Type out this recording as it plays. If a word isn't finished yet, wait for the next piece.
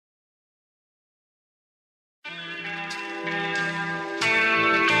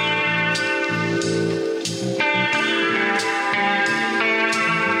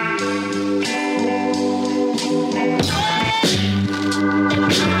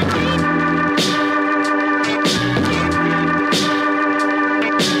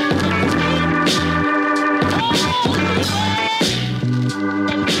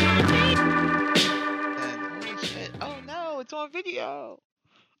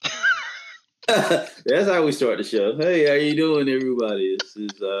That's how we start the show. Hey, how you doing, everybody? This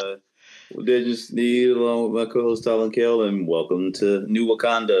is Just Need along with my co-host Talon Kell, and welcome to New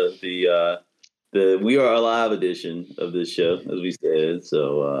Wakanda, the We Are Alive edition of this show, as we said.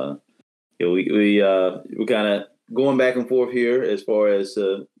 So we're kind of going back and forth here as far as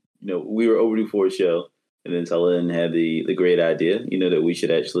we were overdue for a show, and then Talon had the great idea, that we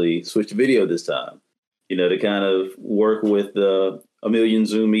should actually switch to video this time, to kind of work with a million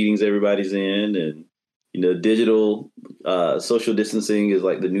Zoom meetings everybody's in, and digital social distancing is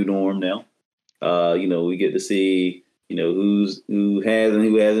like the new norm now. We get to see who has and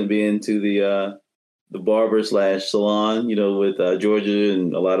who hasn't been to the barber slash salon, with Georgia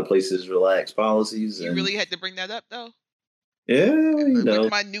and a lot of places relaxed policies. You And really had to bring that up though? yeah, With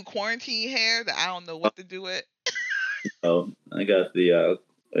my new quarantine hair that I don't know what to do with. I got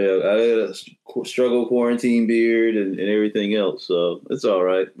I got a struggle quarantine beard and everything else, so it's all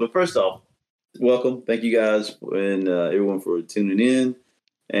right. But first off, welcome. Thank you guys and everyone for tuning in.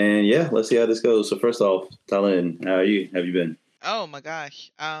 And yeah, let's see how this goes. So first off, Talon, how are you? Have you been? Oh my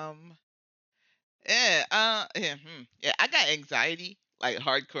gosh. Yeah, I got anxiety, like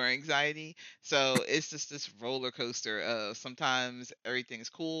hardcore anxiety. So it's just this roller coaster of sometimes everything's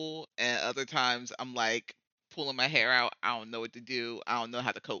cool and other times I'm like pulling my hair out. I don't know what to do. I don't know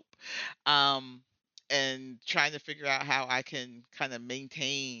how to cope. Um and trying to figure out how I can kind of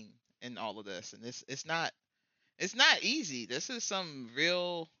maintain in all of this. And it's not easy. This is some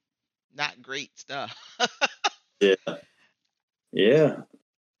real not great stuff. Yeah, yeah,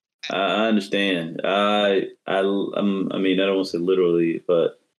 I understand. I mean, I don't want to say literally,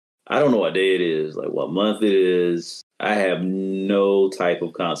 but I don't know what day it is, like what month it is. I have no type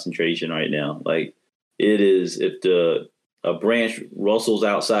of concentration right now. Like it is, if the a branch rustles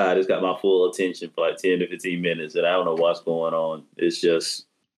outside, it's got my full attention for like 10 to 15 minutes, and I don't know what's going on. It's just,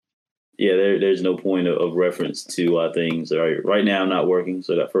 yeah, there's no point of reference to things. Right now, I'm not working,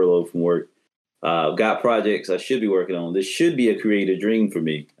 so I got furloughed from work. Got projects I should be working on. This should be a creative dream for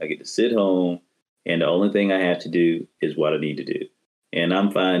me. I get to sit home, and the only thing I have to do is what I need to do. And I'm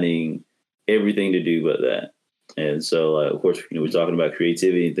finding everything to do but that. And so, of course, we're talking about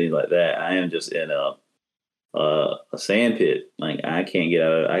creativity and things like that. I am just in a sand pit. Like I can't get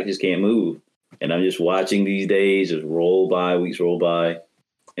out of it. I just can't move. And I'm just watching these days just roll by, weeks roll by.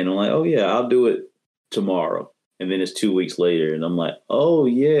 And I'm like, oh, yeah, I'll do it tomorrow. And then it's 2 weeks later. And I'm like, oh,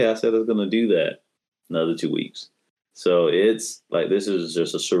 yeah, I said I was going to do that another 2 weeks. So it's like this is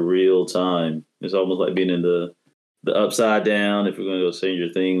just a surreal time. It's almost like being in the upside down, if we're going to go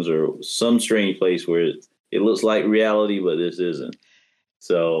Stranger Things, or some strange place where it looks like reality, but this isn't.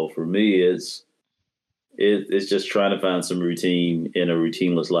 So for me, it's just trying to find some routine in a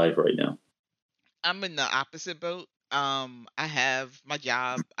routineless life right now. I'm in the opposite boat. I have my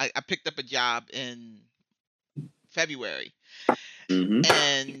job. I picked up a job in February, Mm-hmm.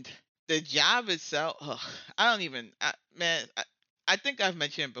 and the job itself, I don't even, man. I think I've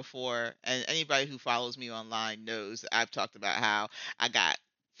mentioned before, and anybody who follows me online knows that I've talked about how I got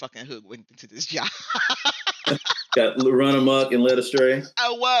fucking hoodwinked into this job. Got run amok and led astray.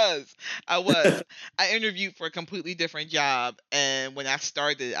 I was. I was. I interviewed for a completely different job, and when I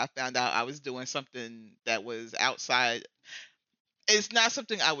started, I found out I was doing something that was outside. It's not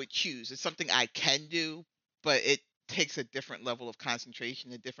something I would choose. It's something I can do, but it takes a different level of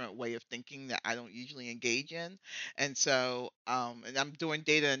concentration, a different way of thinking that I don't usually engage in. And so, and I'm doing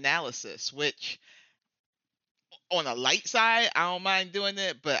data analysis, which on a light side, I don't mind doing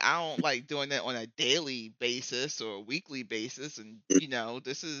it, but I don't like doing it on a daily basis or a weekly basis. And but now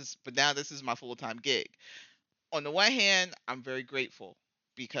this is my full time gig. On the one hand, I'm very grateful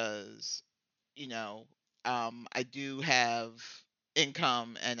because you know, I do have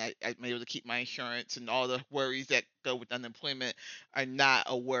income and I'm able to keep my insurance, and all the worries that go with unemployment are not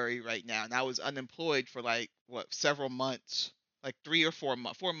a worry right now. And I was unemployed for like what, several months, like 3 or 4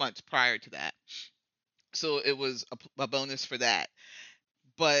 months, 4 months prior to that. So it was a bonus for that.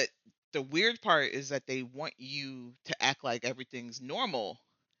 But the weird part is that they want you to act like everything's normal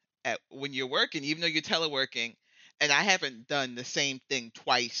when you're working, even though you're teleworking. And I haven't done the same thing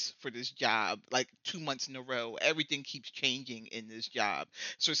twice for this job, like 2 months in a row. Everything keeps changing in this job.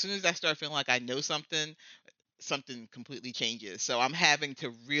 So as soon as I start feeling like I know something, something completely changes. So I'm having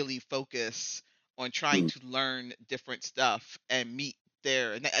to really focus on trying to learn different stuff and meet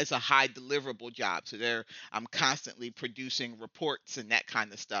there. And it's a high deliverable job. So there I'm constantly producing reports and that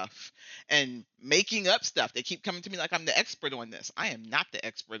kind of stuff and making up stuff. They keep coming to me like I'm the expert on this. I am not the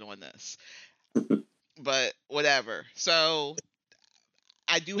expert on this. But whatever. So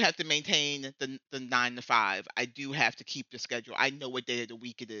I do have to maintain the 9 to 5. I do have to keep the schedule. I know what day of the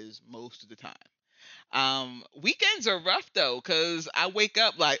week it is most of the time. Weekends are rough though, because I wake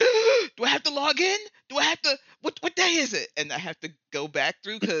up like, do I have to log in? Do I have to? What day is it? And I have to go back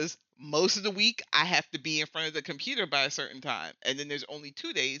through because most of the week I have to be in front of the computer by a certain time, and then there's only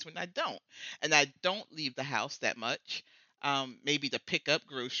 2 days when I don't, and I don't leave the house that much. Maybe to pick up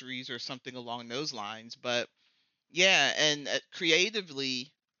groceries or something along those lines, but yeah, and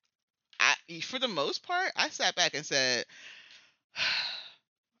creatively, for the most part, I sat back and said,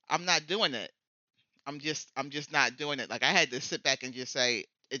 I'm not doing it. I'm just not doing it. Like I had to sit back and just say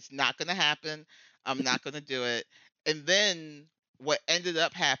it's not going to happen. I'm not going to do it. And then what ended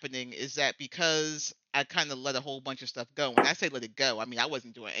up happening is that because I kind of let a whole bunch of stuff go. When I say let it go, I mean I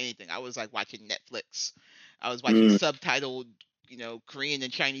wasn't doing anything. I was like watching Netflix. I was watching Mm. subtitled, Korean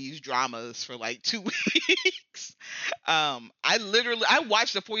and Chinese dramas for like 2 weeks. I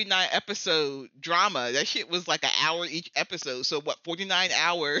watched a 49 episode drama. That shit was like an hour each episode. So what, 49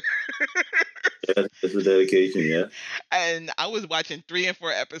 hours? Yeah, that's a dedication. Yeah. And I was watching 3 and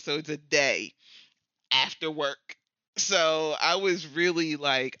 4 episodes a day after work. So I was really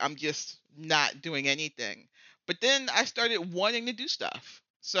like, I'm just not doing anything. But then I started wanting to do stuff.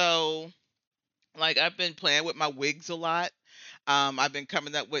 So, like, I've been playing with my wigs a lot. I've been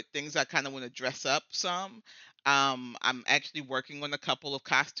coming up with things I kind of want to dress up some. I'm actually working on a couple of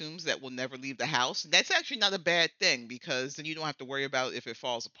costumes that will never leave the house. And that's actually not a bad thing because then you don't have to worry about if it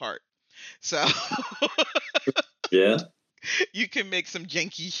falls apart. So Yeah. you can make some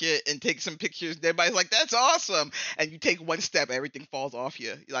janky shit and take some pictures. Everybody's like, "That's awesome," and you take one step, everything falls off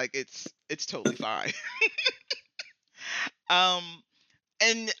you. Like it's totally fine. um,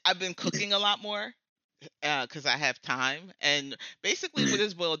 and I've been cooking a lot more because I have time. And basically, what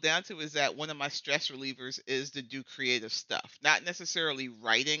it's boiled down to is that one of my stress relievers is to do creative stuff, not necessarily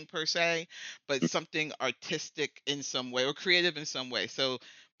writing per se, but something artistic in some way or creative in some way. So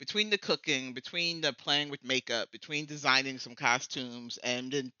between the cooking, between the playing with makeup, between designing some costumes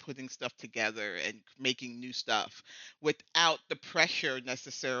and then putting stuff together and making new stuff without the pressure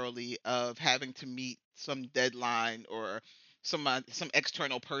necessarily of having to meet some deadline or some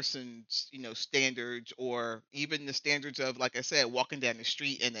external person's standards, or even the standards of, like I said, walking down the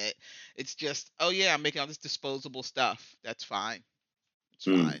street in it. It's just, oh yeah, I'm making all this disposable stuff. That's fine. It's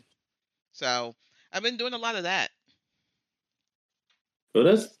Mm. fine. So I've been doing a lot of that. Well,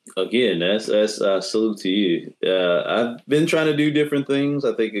 that's salute to you. I've been trying to do different things.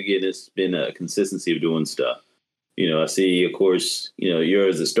 I think again, it's been a consistency of doing stuff. I see, of course,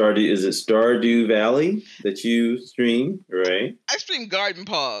 yours is it Stardew Valley that you stream, right? I stream Garden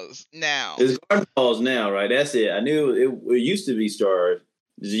Paws now. It's Garden Falls now, right? That's it. I knew it used to be It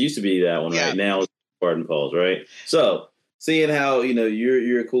used to be that one, Yeah. right? Now it's Garden Falls, right? So seeing how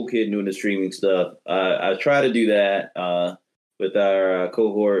you're a cool kid doing the streaming stuff, I try to do that with our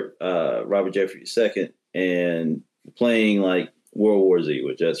cohort Robert Jeffrey II and playing like World War Z,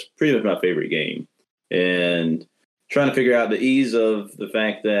 which that's pretty much my favorite game, and trying to figure out the ease of the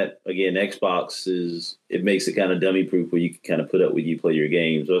fact that again Xbox it makes it kind of dummy proof where you can kind of put up with you play your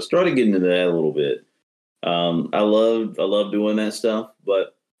games. So I started getting into that a little bit. I love doing that stuff,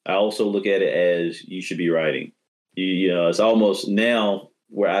 but I also look at it as you should be writing. It's almost now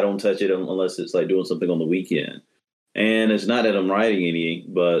where I don't touch it unless it's like doing something on the weekend. And it's not that I'm writing any,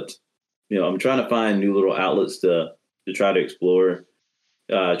 but I'm trying to find new little outlets to try to explore.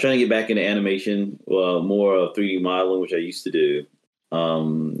 Trying to get back into animation, more of 3D modeling, which I used to do.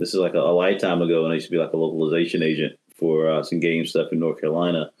 This is like a lifetime ago, and I used to be like a localization agent for some game stuff in North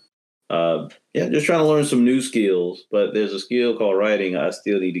Carolina. Yeah, just trying to learn some new skills. But there's a skill called writing I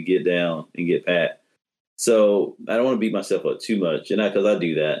still need to get down and get pat. So I don't want to beat myself up too much, and because I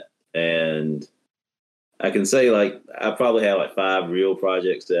do that, and I can say like I probably have like 5 real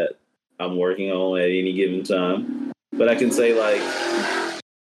projects that I'm working on at any given time. But I can say like.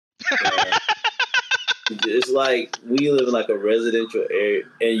 It's like we live in like a residential area,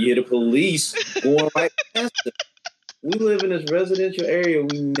 and you hear the police going right past us. We live in this residential area.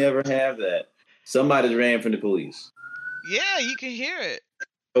 We never have that. Somebody ran from the police. Yeah, you can hear it.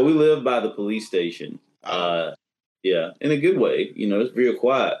 But we live by the police station. Oh. Yeah, in a good way. It's real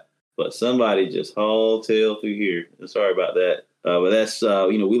quiet. But somebody just hauled tail through here. Sorry about that. But that's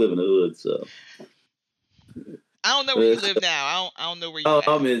we live in the hood, so. I don't know where you live now. I don't know where you at.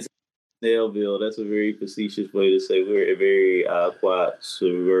 I'm in Snellville. That's a very facetious way to say we're a very quiet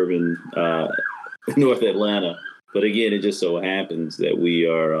suburban North Atlanta. But again, it just so happens that we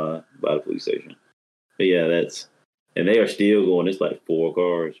are by the police station. But yeah, and they are still going. It's like 4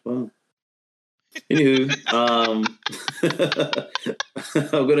 cars. Wow. Anywho,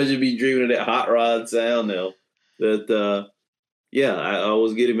 I'm gonna just be dreaming of that hot rod sound now. That yeah, I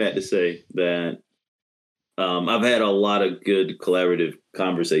was getting at to say that I've had a lot of good collaborative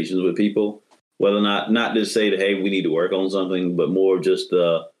conversations with people, whether or not to say that hey we need to work on something, but more just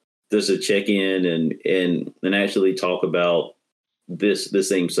a check in and actually talk about this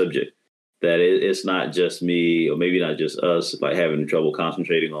same subject. That it's not just me, or maybe not just us, like having trouble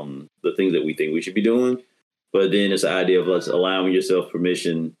concentrating on the things that we think we should be doing. But then it's the idea of let's allowing yourself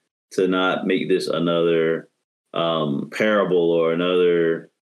permission to not make this another parable or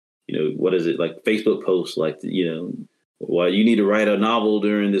another, what is it, like Facebook post, like, well, you need to write a novel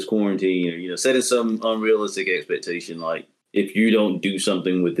during this quarantine, or, setting some unrealistic expectation. Like, if you don't do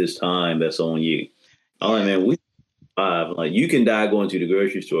something with this time, that's on you. I'm like, Yeah. man, we like, you can die going to the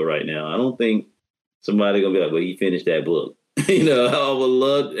grocery store right now. I don't think somebody gonna be like, well, he finished that book. I would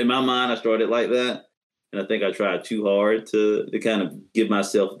love, in my mind, I started like that. And I think I tried too hard to kind of give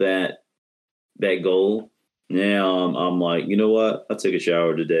myself that goal. Now I'm like, you know what? I took a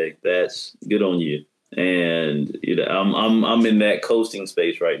shower today. That's good on you. And I'm in that coasting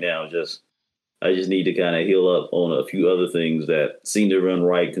space right now. I just need to kind of heal up on a few other things that seem to run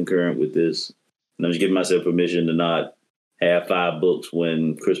right concurrent with this. And I'm just giving myself permission to not have 5 books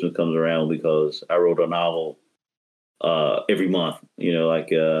when Christmas comes around because I wrote a novel every month,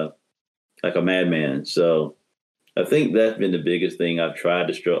 like a madman. So I think that's been the biggest thing I've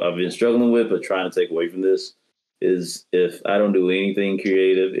been struggling with, but trying to take away from this is if I don't do anything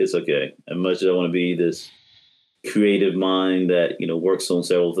creative, it's okay. As much as I want to be this creative mind that, works on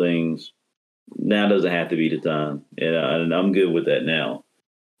several things, now doesn't have to be the time. And I'm good with that now.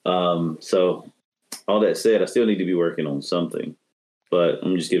 So all that said, I still need to be working on something, but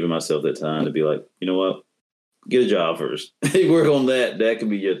I'm just giving myself that time to be like, you know what? Get a job first. Work on that. That could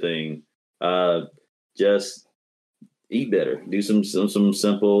be your thing. Just eat better. Do some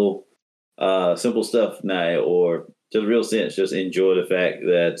simple stuff now, or just real sense. Just enjoy the fact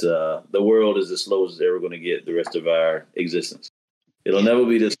that the world is as slow as it's ever going to get the rest of our existence. It'll Yeah. never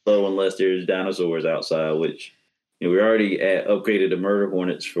be this slow unless there's dinosaurs outside. Which we already upgraded the murder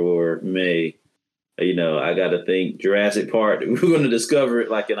hornets for May. I got to think Jurassic Park. We're going to discover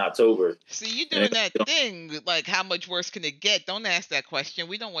it like in October. See, you doing that thing, like how much worse can it get? Don't ask that question.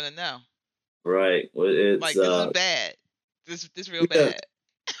 We don't want to know. Right. Well, it's Like, this is bad. This real yeah, bad.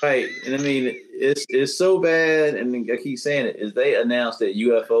 right. And I mean, it's so bad. And I keep saying it is they announced that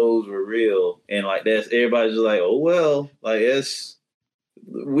UFOs were real, and like that's everybody's just like, oh well, like it's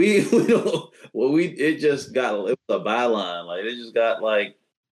we don't. Well, it just got it was a byline. Like it just got like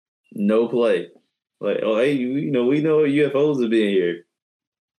no play. Like, oh hey, we know UFOs are being here,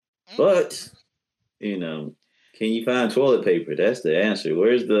 but can you find toilet paper? That's the answer.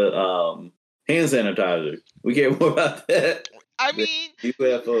 Where's the hand sanitizer? We care more about that I than mean,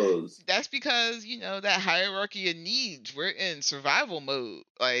 UFOs. that's because that hierarchy of needs. We're in survival mode.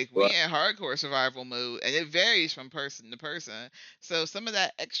 Like, we Right. in hardcore survival mode, and it varies from person to person. So some of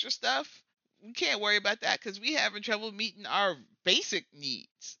that extra stuff, we can't worry about that because we having trouble meeting our basic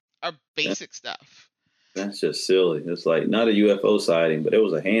needs, our basic stuff. That's just silly. It's like not a UFO sighting, but it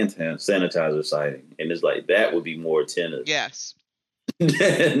was a hand sanitizer sighting, and it's like that would be more attentive Yes.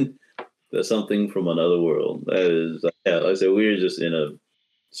 than something from another world. That is, yeah, like I said, we're just in a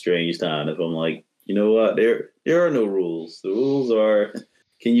strange time. If I'm like, you know what, there are no rules. The rules are,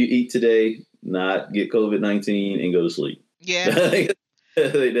 can you eat today, not get COVID-19, and go to sleep. Yeah.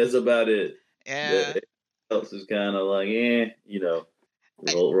 That's about it. Yeah. That else is kind of like,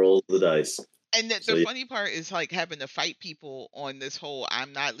 roll the dice. And the So yeah, funny part is like having to fight people on this whole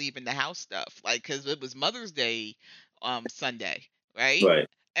I'm not leaving the house stuff. Like, because it was Mother's Day Sunday, right? right.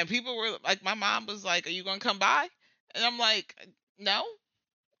 And people were like, my mom was like, "Are you gonna come by?" And I'm like, "No,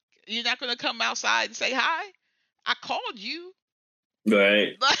 you're not gonna come outside and say hi. I called you."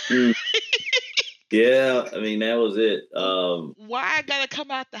 Right. Mm. Yeah, I mean that was it. Why I gotta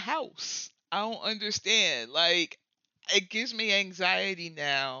come out the house? I don't understand. Like, it gives me anxiety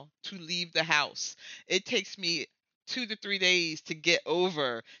now to leave the house. It takes me 2 to 3 days to get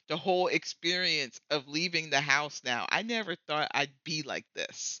over the whole experience of leaving the house now. I never thought I'd be like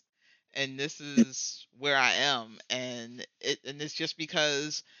this. And this is where I am. And it's just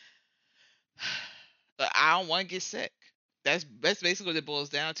because I don't want to get sick. That's basically what it boils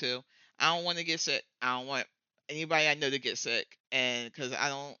down to. I don't want to get sick. I don't want anybody I know to get sick, and because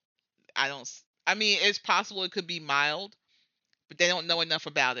I mean, it's possible it could be mild, but they don't know enough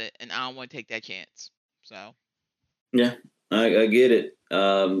about it, and I don't want to take that chance. So yeah, I get it.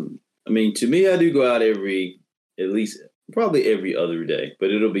 I mean, to me, I do go out at least probably every other day,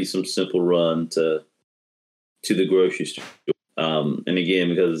 but it'll be some simple run to the grocery store. And again,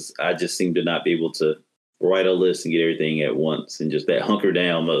 because I just seem to not be able to write a list and get everything at once and just that hunker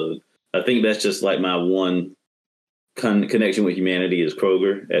down mode. I think that's just like my one connection with humanity is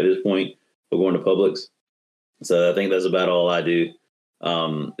Kroger at this point. We're going to Publix. So I think that's about all I do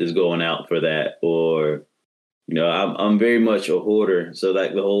is going out for that. Or, I'm very much a hoarder. So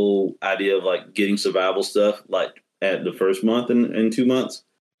like the whole idea of like getting survival stuff, like at the first month and 2 months,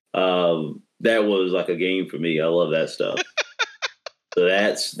 that was like a game for me. I love that stuff. So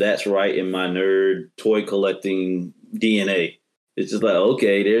that's right in my nerd toy collecting DNA. It's just like,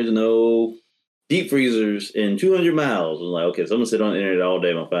 okay, there's no deep freezers in 200 miles. I'm like, okay, so I'm gonna sit on the internet all day.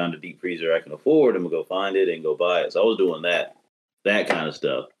 I'm gonna find a deep freezer I can afford. I'm gonna go find it and go buy it. So I was doing that kind of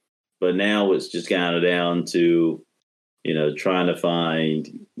stuff. But now it's just kind of down to, trying to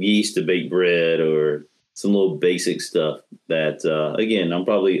find yeast to bake bread or some little basic stuff that, again, I'm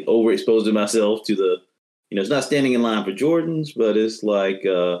probably overexposing myself to the, it's not standing in line for Jordans, but it's like,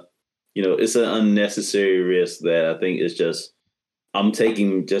 it's an unnecessary risk that I think is just, I'm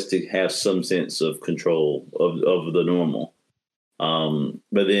taking just to have some sense of control of the normal.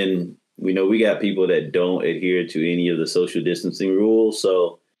 But then we got people that don't adhere to any of the social distancing rules.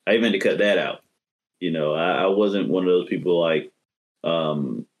 So I even had to cut that out. I wasn't one of those people like,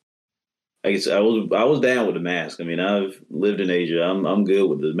 I guess I was down with the mask. I mean, I've lived in Asia. I'm good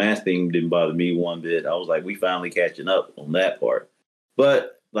with the mask thing. Didn't bother me one bit. I was like, we finally catching up on that part.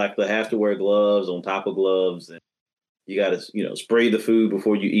 But like the have to wear gloves on top of gloves, and you got to spray the food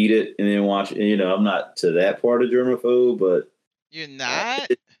before you eat it, and then wash it. I'm not to that part of germaphobe, but You're not?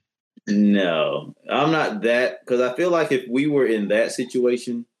 no, I'm not that, because I feel like if we were in that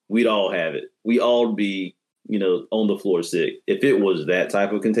situation, we'd all have it. We all be on the floor sick if it was that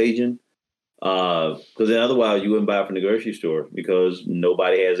type of contagion. Because then otherwise you wouldn't buy it from the grocery store because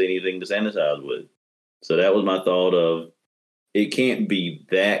nobody has anything to sanitize with. So that was my thought of it can't be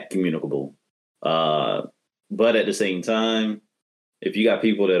that communicable. But at the same time, if you got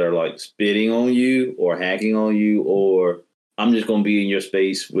people that are like spitting on you or hacking on you, or I'm just going to be in your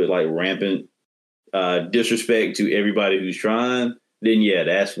space with like rampant disrespect to everybody who's trying, then yeah,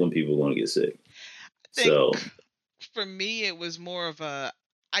 that's when people are going to get sick. I think So for me, it was more of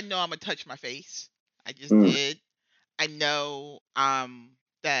I know I'm gonna touch my face. I just did. I know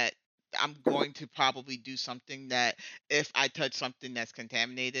that I'm going to probably do something that if I touch something that's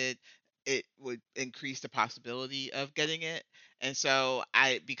contaminated, it would increase the possibility of getting it. And so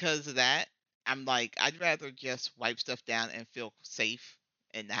because of that, I'm like, I'd rather just wipe stuff down and feel safe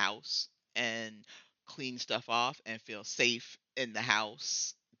in the house and clean stuff off and feel safe in the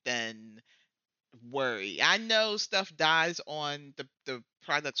house than worry. I know stuff dies on the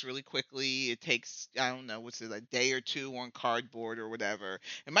products really quickly. It takes, I don't know, what's it, a day or two on cardboard or whatever.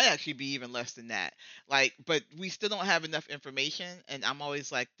 It might actually be even less than that. Like, but we still don't have enough information, and I'm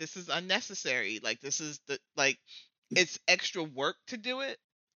always like, this is unnecessary. Like, this is it's extra work to do it,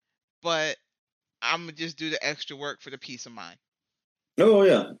 but I'm gonna just do the extra work for the peace of mind. oh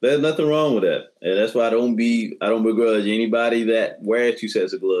yeah, there's nothing wrong with that, and that's why I don't begrudge anybody that wears 2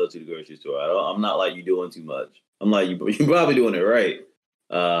 sets of gloves to the grocery store. I'm not like you doing too much. I'm like you're probably doing it right.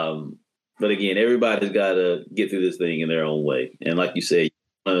 But again, everybody's got to get through this thing in their own way, and like you say,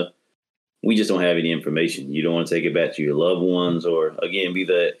 we just don't have any information. You don't want to take it back to your loved ones, or again, be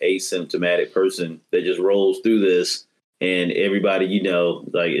the asymptomatic person that just rolls through this, and everybody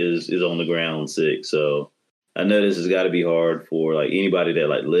like is on the ground sick. So I know this has got to be hard for like anybody that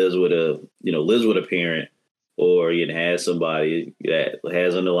like lives with a parent, or has somebody that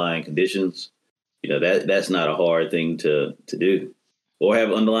has underlying conditions. That's not a hard thing to do, or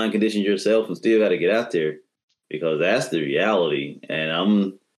have underlying conditions yourself and still got to get out there, because that's the reality. And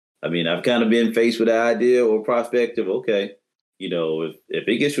I've kind of been faced with the idea or prospect of, okay, if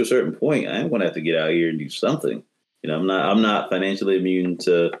it gets to a certain point, I am going to have to get out here and do something. I'm not financially immune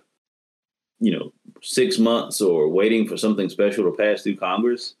to, 6 months or waiting for something special to pass through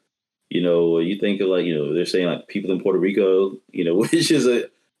Congress. You think of like, they're saying like people in Puerto Rico, which is a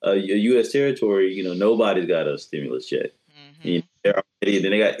U.S. territory, nobody's got a stimulus check. Hmm. Then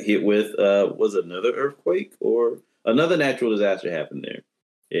they got hit with, was it another earthquake or another natural disaster happened there.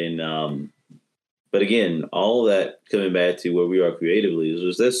 And, but again, all that coming back to where we are creatively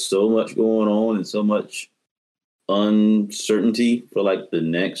is there's so much going on and so much uncertainty for like the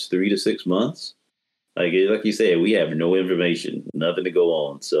next 3 to 6 months. Like you said, we have no information, nothing to go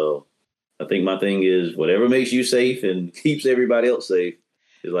on. So I think my thing is whatever makes you safe and keeps everybody else safe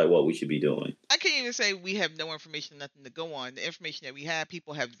is like what we should be doing. I can't even say we have no information, nothing to go on. The information that we have,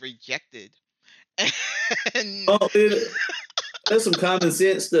 people have rejected. And Oh, there's some common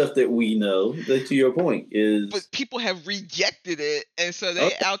sense stuff that we know. That, to your point, but is people have rejected it, and so oh,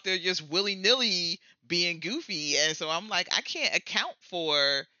 they out there just willy-nilly being goofy, and so I'm like, I can't account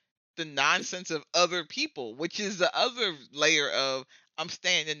for the nonsense of other people, which is the other layer of, I'm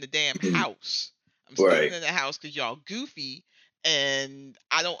staying in the damn house. I'm staying right. in the house because y'all goofy, and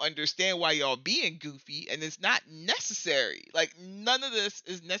I don't understand why y'all being goofy, and it's not necessary. Like, none of this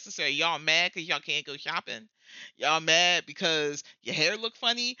is necessary. Y'all mad because y'all can't go shopping? Y'all mad because your hair look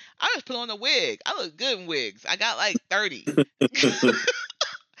funny? I just put on a wig. I look good in wigs. I got like 30.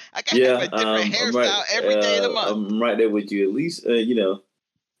 I can have Yeah, a different I'm right. hairstyle every day of the month. I'm right there with you. At least,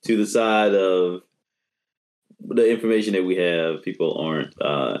 to the side of the information that we have, people aren't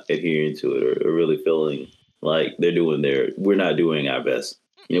adhering to it or really feeling like they're doing we're not doing our best.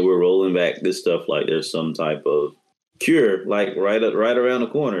 We're rolling back this stuff like there's some type of cure, like right around the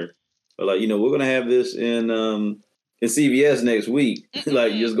corner. But like, we're gonna have this in CVS next week.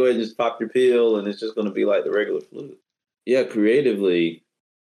 Like, just go ahead and just pop your pill, and it's just gonna be like the regular flu. Yeah, creatively,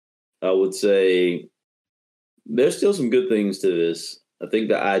 I would say there's still some good things to this. I think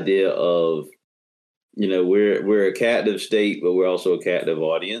the idea of we're a captive state, but we're also a captive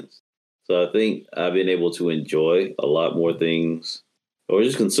audience. So I think I've been able to enjoy a lot more things, or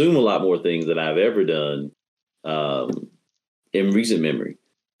just consume a lot more things than I've ever done um, in recent memory.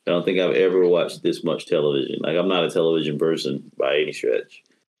 I don't think I've ever watched this much television. Like, I'm not a television person by any stretch.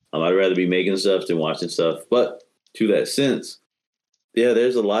 I'd rather be making stuff than watching stuff. But to that sense, yeah,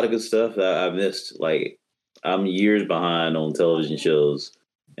 there's a lot of good stuff that I've missed. Like, I'm years behind on television shows,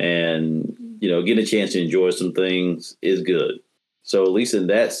 and getting a chance to enjoy some things is good. So at least in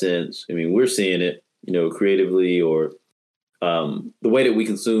that sense, I mean, we're seeing it, creatively, or the way that we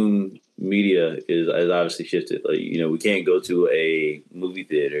consume media is obviously shifted. Like, we can't go to a movie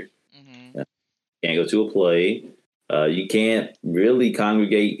theater, Mm-hmm. can't go to a play. You can't really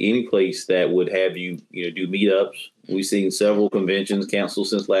congregate any place that would have you, do meetups. We've seen several conventions canceled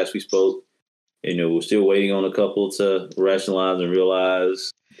since last we spoke. We're still waiting on a couple to rationalize and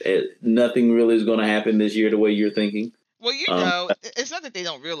realize nothing really is going to happen this year the way you're thinking. Well, it's not that they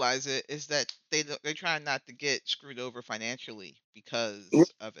don't realize it; it's that they're trying not to get screwed over financially because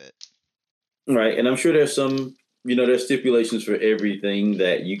of it. Right. And I'm sure there's stipulations for everything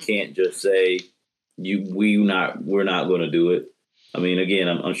that you can't just say we're not going to do it. I mean, again,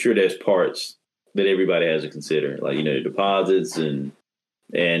 I'm sure there's parts that everybody has to consider, like, deposits and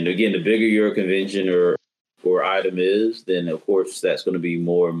again, the bigger your convention or item is, then of course that's going to be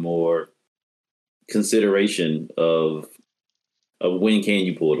more and more consideration of when can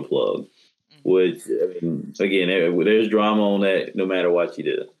you pull the plug. Mm-hmm. Which, I mean, again, there's drama on that no matter what you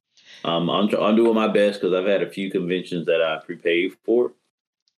do. I'm doing my best because I've had a few conventions that I prepaid for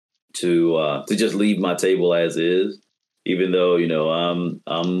to just leave my table as is, even though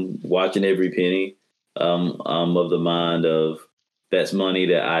I'm watching every penny. I'm of the mind of that's money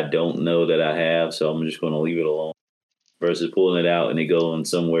that I don't know that I have, so I'm just going to leave it alone versus pulling it out and it going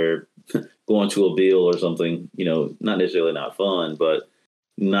somewhere, going to a bill or something. Not necessarily not fun, but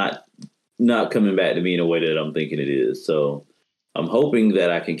not not coming back to me in a way that I'm thinking it is. So I'm hoping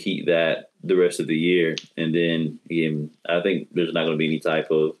that I can keep that the rest of the year. And then again, I think there's not going to be any type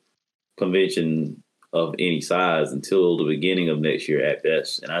of convention of any size until the beginning of next year at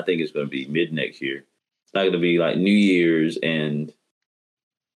best. And I think it's going to be mid next year. It's not going to be like New Year's. And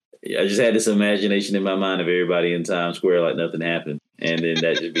I just had this imagination in my mind of everybody in Times Square like nothing happened. And then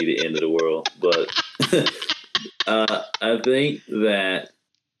that should be the end of the world. But I think that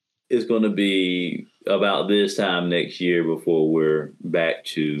it's going to be about this time next year before we're back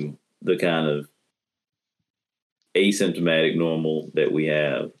to the kind of asymptomatic normal that we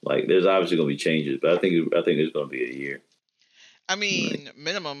have. Like, there's obviously going to be changes, but I think it's going to be a year. I Like, mean,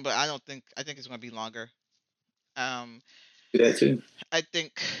 minimum, but I think it's going to be longer. Um, do that too. I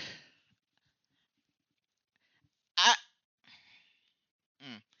think I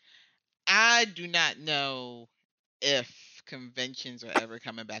mm, I do not know if conventions are ever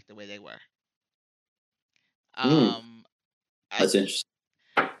coming back the way they were. Mm, Um, I that's interesting.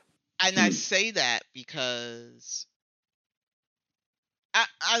 and I Mm. say that because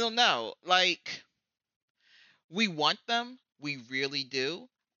I don't know. Like, we want them, we really do.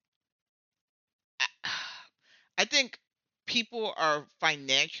 I, I think people are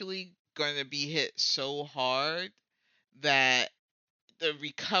financially going to be hit so hard that the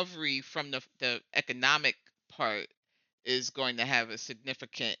recovery from the economic part is going to have a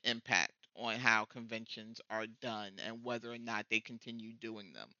significant impact on how conventions are done and whether or not they continue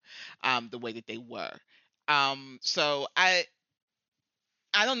doing them the way that they were. So I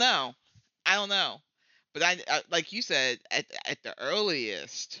don't know. I don't know, but I like you said at the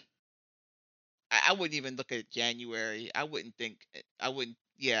earliest, I wouldn't even look at January. I wouldn't think I wouldn't.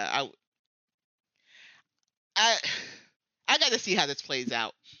 Yeah, I I got to see how this plays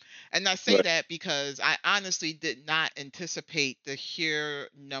out. And I say Right. that because I honestly did not anticipate the sheer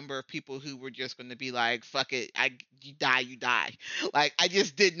number of people who were just going to be like, "Fuck it, you die, you die." Like I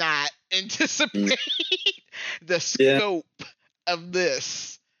just did not Mm. anticipate the Yeah. scope of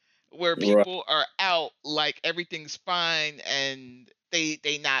this, where Right. people are out like everything's fine and they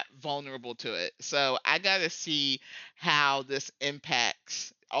not vulnerable to it. So I gotta see how this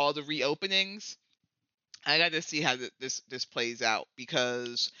impacts all the reopenings. I got to see how this plays out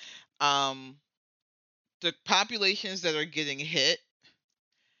because um the populations that are getting hit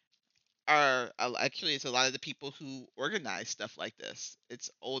are actually it's a lot of the people who organize stuff like this. It's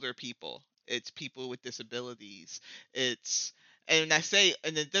older people. It's people with disabilities. It's and I say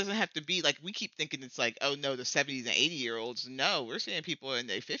and it doesn't have to be like we keep thinking it's like oh no the 70s and 80-year-olds. No, we're seeing people in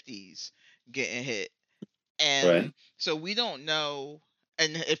their 50s getting hit. Right. And so we don't know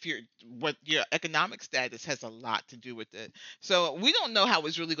and if you're what your economic status has a lot to do with it. So we don't know how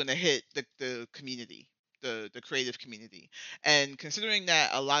it's really going to hit the community, the creative community. And considering that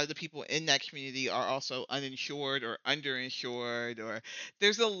a lot of the people in that community are also uninsured or underinsured or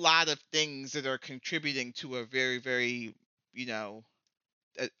there's a lot of things that are contributing to a very very you know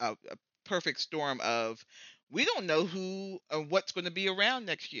a perfect storm of we don't know who or what's going to be around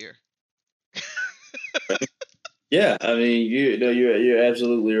next year. Yeah. I mean, you know, you're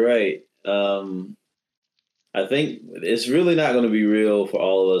absolutely right. I think it's really not going to be real for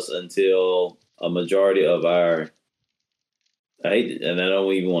all of us until a majority of our and I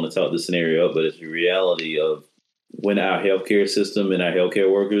don't even want to talk the scenario up, but it's the reality of when our healthcare system and our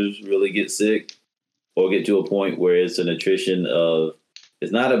healthcare workers really get sick or get to a point where it's an attrition of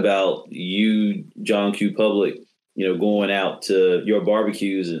it's not about you, John Q. Public, you know, going out to your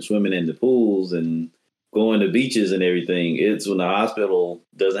barbecues and swimming in the pools and going to beaches and everything. It's when the hospital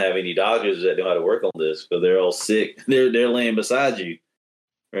doesn't have any doctors that know how to work on this because they're all sick. They're laying beside you,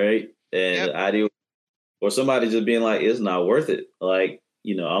 right? And Yep. the idea or somebody just being like, it's not worth it. Like,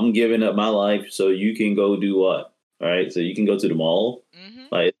 you know, I'm giving up my life so you can go do what? All right. So you can go to the mall.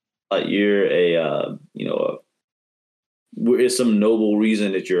 Mhm. Like you're you know, it's some noble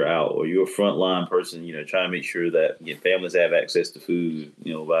reason that you're out or you're a frontline person, you know, trying to make sure that families have access to food,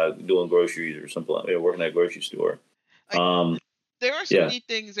 you know, by doing groceries or something like that, working at a grocery store. Like Um, there are so yeah. many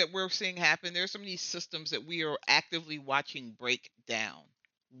things that we're seeing happen. There are so many systems that we are actively watching break down.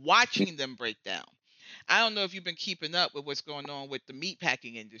 Watching them break down. I don't know if you've been keeping up with what's going on with the meat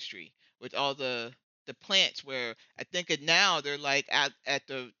packing industry, with all the plants where I think it now they're like at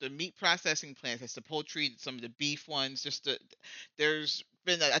the meat processing plants, it's the poultry, some of the beef ones, there's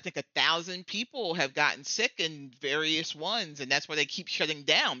been I think 1,000 people have gotten sick in various ones, and that's why they keep shutting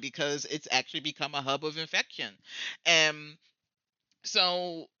down because it's actually become a hub of infection. And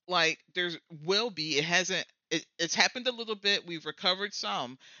so like there's will be it hasn't it's happened a little bit, we've recovered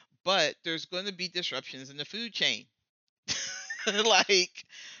some, but there's going to be disruptions in the food chain. Like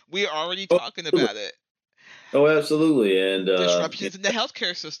we're already Oh, talking absolutely. about it. Oh, absolutely. And, Disruptions in the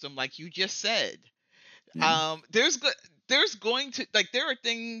healthcare system like you just said. yeah. There's going to like there are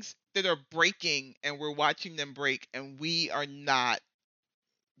things that are breaking and we're watching them break and we are not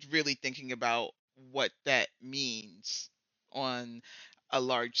really thinking about what that means on a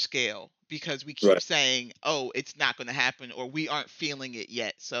large scale because we keep Right. saying, "Oh, it's not going to happen," or "We aren't feeling it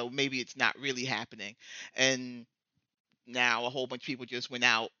yet, so maybe it's not really happening." And now a whole bunch of people just went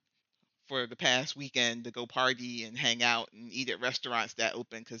out for the past weekend to go party and hang out and eat at restaurants that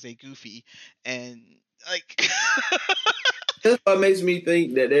open because they goofy and like That's what makes me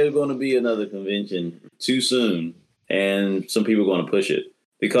think that there's going to be another convention too soon, and some people are going to push it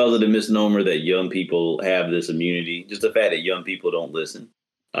because of the misnomer that young people have this immunity. Just the fact that young people don't listen,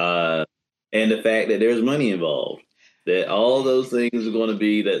 Mhm. uh, and the fact that there's money involved. That all Mhm. those things are going to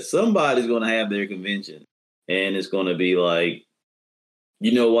be that somebody's going to have their convention, and it's going to be like,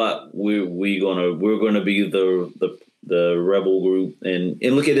 you know what, we're gonna be the rebel group, and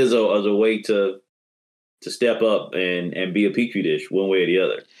look at it as a way to step up and be a petri dish one way or the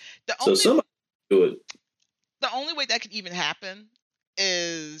other. The So only somebody do it. the only way that could even happen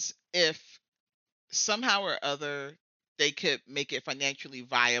is if somehow or other they could make it financially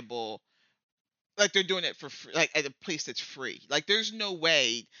viable, like they're doing it for free, like at a place that's free. Like there's no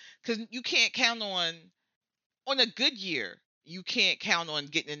way because you can't count on a good year. You can't count on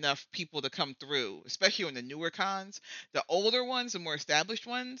getting enough people to come through, especially on the newer cons. The older ones, the more established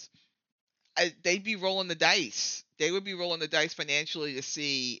ones, they'd be rolling the dice. they would be rolling the dice financially to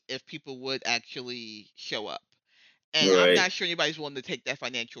see if people would actually show up. And I'm Right. not sure anybody's willing to take that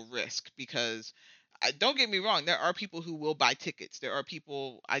financial risk because don't get me wrong, there are people who will buy tickets. There are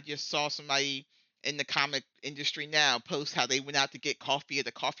people, I just saw somebody in the comic industry now post how they went out to get coffee at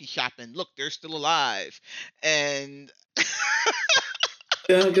the coffee shop and look, they're still alive. And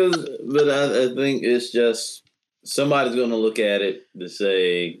Yeah, but I think it's just somebody's going to look at it to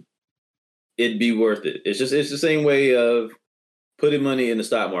say it'd be worth it. It's the same way of putting money in the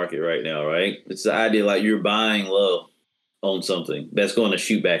stock market right now, right? It's the idea like you're buying low on something that's going to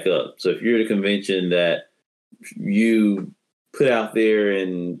shoot back up. So if you're at a convention that you put out there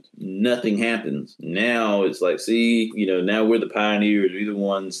and nothing happens, now it's like, see, now we're the pioneers. We're the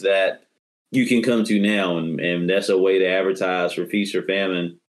ones that you can come to now, and that's a way to advertise for feast or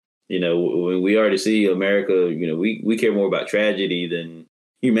famine. When we already see America, we care more about tragedy than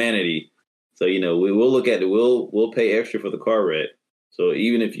humanity. So we'll look at it. We'll pay extra for the car wreck. So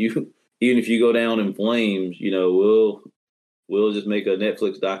even if you go down in flames, we'll just make a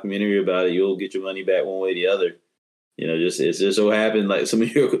Netflix documentary about it. You'll get your money back one way or the other. It's just so happened like some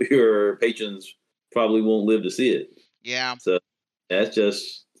of your patrons probably won't live to see it. yeah, So that's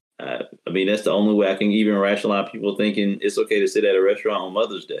just, I mean, that's the only way I can even rationalize people thinking it's okay to sit at a restaurant on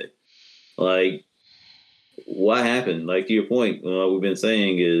Mother's Day. Like, what happened? Like, to your point, what we've been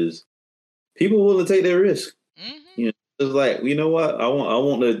saying is people willing to take that risk. hmm It's like, you know what? I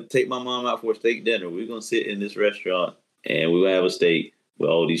want to take my mom out for a steak dinner. We're gonna sit in this restaurant and we're gonna have a steak with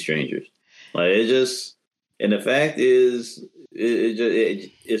all these strangers. Like, it just, and the fact is,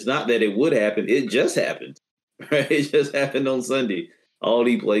 it's not that it would happen. It just happened. Right? It just happened on Sunday. All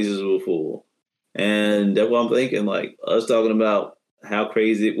these places were full, and that's what I'm thinking. Like, us talking about how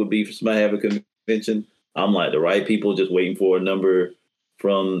crazy it would be for somebody to have a convention. I'm like, the right people just waiting for a number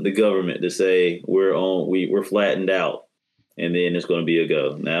from the government to say we're flattened out, and then it's going to be a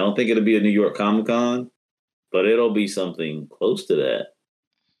go. Now, I don't think it'll be a New York Comic Con, but it'll be something close to that.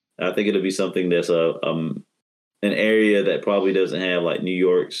 I think it'll be something that's an area that probably doesn't have like New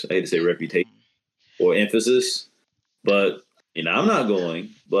York's, I hate to say, reputation or emphasis. But I'm not going,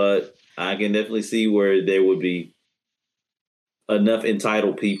 but I can definitely see where there would be enough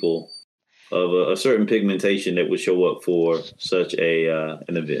entitled people of a certain pigmentation that would show up for such an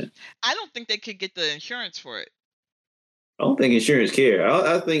event. I don't think they could get the insurance for it. I don't think insurance care.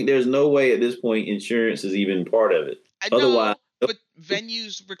 I think there's no way at this point insurance is even part of it. I Otherwise, know, but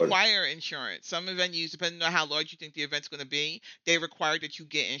venues require insurance. Some venues, depending on how large you think the event's going to be, they require that you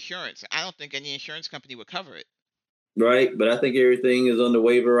get insurance. I don't think any insurance company would cover it. right? But I think everything is on the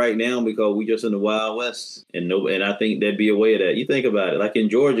waiver right now because we just in the Wild West, and I think there'd be a way of that. You think about it, like in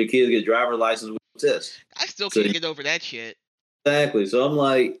Georgia, kids get driver license with tests. I still So can't get over that shit. exactly. So I'm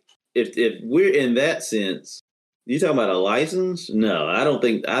like, if we're in that sense, you talking about a license? No, I don't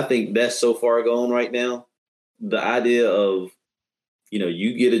think. I think that's so far gone right now. The idea of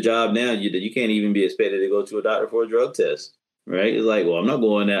you get a job now, you can't even be expected to go to a doctor for a drug test, right? It's like, well, I'm not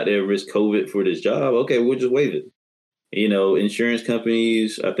going out there and risk COVID for this job. Okay, we'll just waive it. Insurance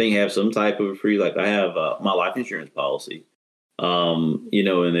companies, I think, have some type of free, like I have my life insurance policy. And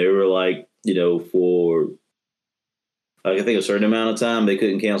they were like, for like, I think a certain amount of time, they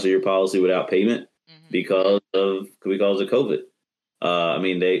couldn't cancel your policy without payment hmm because of COVID.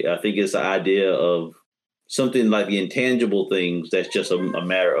 I think it's the idea of something like the intangible things that's just a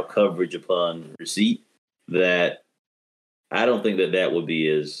matter of coverage upon receipt. That I don't think that would be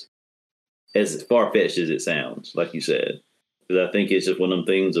as far fetched as it sounds, like you said. Because I think it's just one of them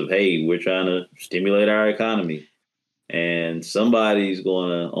things of, hey, we're trying to stimulate our economy, and somebody's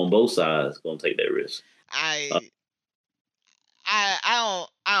on both sides going to take that risk. Uh, I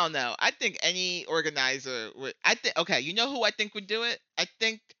I don't know. I think any organizer would. I think okay. You know who I think would do it? I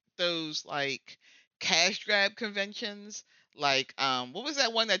think those like cash grab conventions. Like what was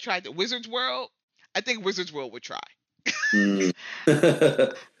that one that tried the Wizards World? I think Wizards World would try. mm.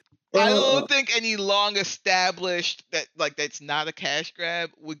 I well, don't think any long established that's not a cash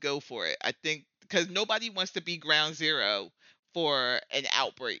grab would go for it. I think because nobody wants to be ground zero for an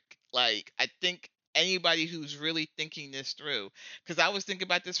outbreak. Like I think anybody who's really thinking this through, because I was thinking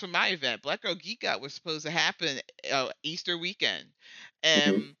about this for my event. Black Girl Geek Out was supposed to happen Easter weekend,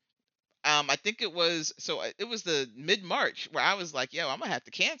 mhm, and I think it was the mid March where I was like, yo, I'm gonna have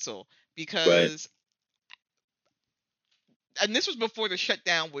to cancel right. because and this was before the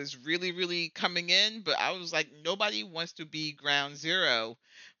shutdown was really, really coming in, but I was like, nobody wants to be ground zero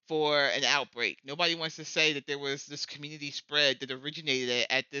for an outbreak. Nobody wants to say that there was this community spread that originated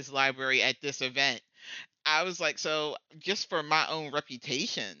at this library at this event. I was like, so just for my own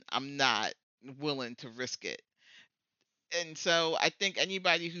reputation, I'm not willing to risk it. And so I think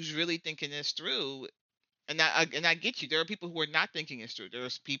anybody who's really thinking this through, and I get you. There are people who are not thinking this through.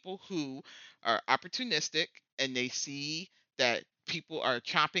 There's people who are opportunistic and they see that people are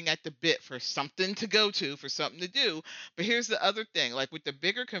chomping at the bit for something to go to, for something to do. But here's the other thing: like with the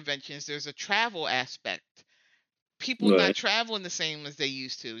bigger conventions, there's a travel aspect. People not Right. traveling the same as they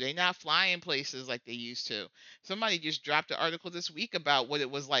used to. They not flying places like they used to. Somebody just dropped an article this week about what it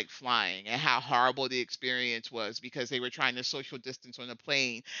was like flying and how horrible the experience was because they were trying to social distance on a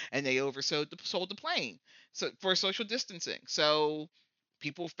plane and they oversold sold the plane so for social distancing. So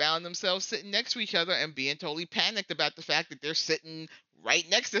people found themselves sitting next to each other and being totally panicked about the fact that they're sitting right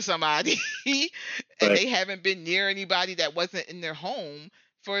next to somebody and Right. they haven't been near anybody that wasn't in their home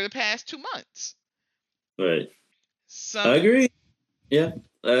for the past 2 months. Right. I Some agree. Yeah.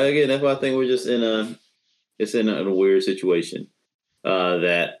 Again, that's why I think we're just in a weird situation.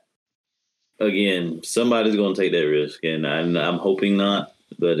 That again, somebody's going to take that risk, and I'm hoping not.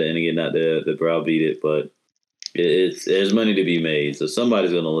 But then again, not to browbeat it, but it's there's money to be made, so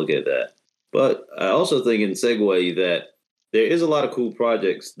somebody's going to look at that. But I also think in segue that there is a lot of cool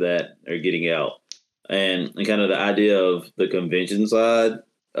projects that are getting out, and kind of the idea of the convention side.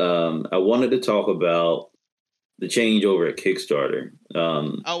 I wanted to talk about the change over at Kickstarter.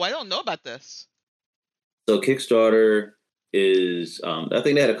 Oh, I don't know about this. So Kickstarter is, I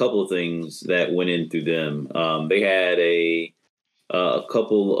think they had a couple of things that went in through them. They had a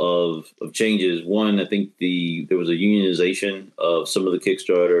couple of changes. One, I think there was a unionization of some of the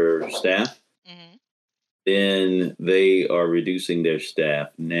Kickstarter staff. Hmm. Then they are reducing their staff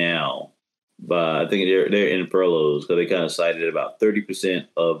now, but I think they're in furloughs because they kind of cited about 30%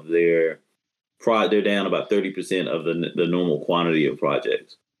 of their they're down about 30% of the normal quantity of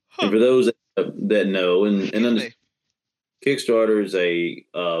projects. And Huh. for those that know and Excuse understand, me. Kickstarter is a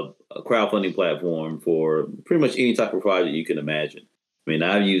crowdfunding platform for pretty much any type of project you can imagine. I mean,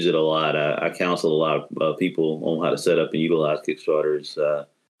 I've used it a lot. I counsel a lot of people on how to set up and utilize Kickstarters.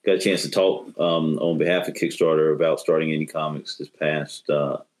 Got a chance to talk on behalf of Kickstarter about starting indie comics this past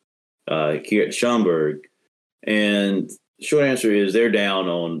here at Schomburg. And short answer is they're down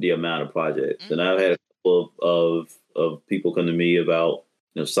on the amount of projects. And I've Mm. had a couple of people come to me about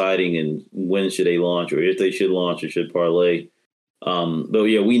citing and when should they launch or if they should launch or should parlay. But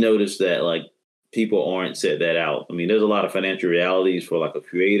yeah, we noticed that like people aren't set that out. I mean, there's a lot of financial realities for like a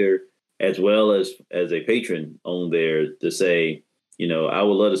creator as well as a patron on there to say, I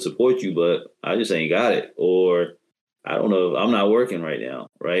would love to support you, but I just ain't got it. Or I don't know, I'm not working right now,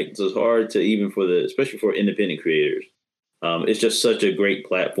 right? So it's hard to even especially for independent creators. It's just such a great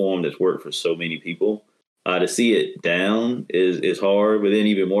platform that's worked for so many people. To see it down is hard, but then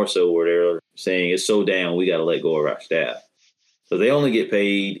even more so where they're saying it's so down, we got to let go of our staff. So they only get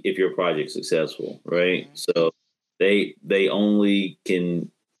paid if your project's successful, right? Mm-hmm. So they only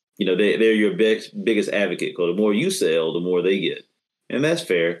can, they're your biggest advocate. Because the more you sell, the more they get, and that's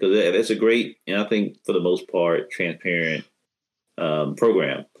fair because that's a great and I think for the most part transparent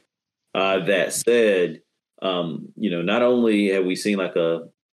program. That said, not only have we seen like a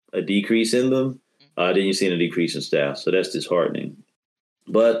decrease in them, then you've seen a decrease in staff. So that's disheartening.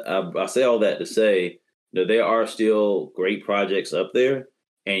 But I say all that to say, there are still great projects up there,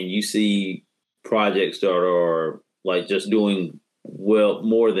 and you see projects that are like just doing well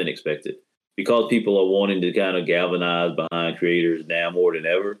more than expected because people are wanting to kind of galvanize behind creators now more than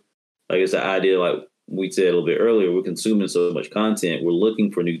ever. Like it's the idea, like we said a little bit earlier, we're consuming so much content, we're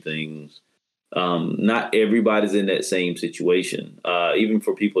looking for new things. Not everybody's in that same situation. Even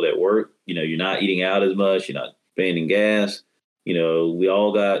for people that work, you're not eating out as much, you're not spending gas. We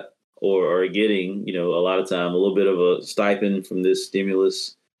all got or are getting, a lot of time a little bit of a stipend from this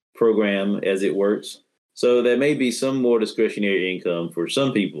stimulus program as it works. So there may be some more discretionary income for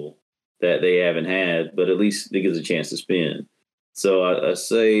some people that they haven't had, but at least it gives a chance to spend. So I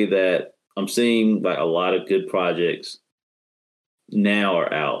say that I'm seeing like a lot of good projects now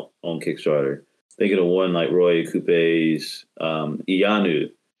are out on Kickstarter. Thinking of one like Roy Coupe's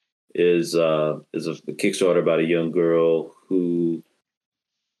Iyanu is a Kickstarter about a young girl who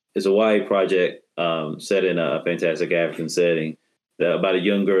is a YA project set in a fantastic African setting about a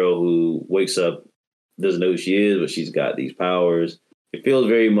young girl who wakes up, doesn't know who she is, but she's got these powers. It feels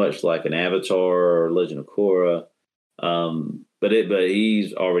very much like an Avatar or Legend of Korra, but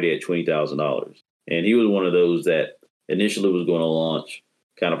he's already at $20,000, and he was one of those that initially was going to launch,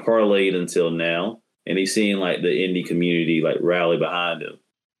 kind of parlayed until now, and he's seeing like the indie community like rally behind him.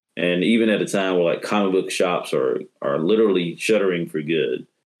 And even at a time where like comic book shops are literally shuttering for good,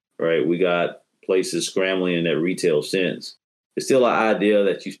 right? We got places scrambling in that retail sense. It's still an idea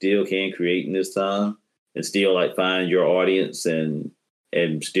that you still can create in this time. and still like find your audience and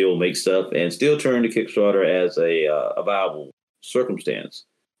still make stuff and still turn to Kickstarter as a viable circumstance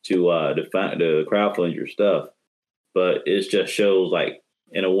to crowdfund your stuff. But it just shows like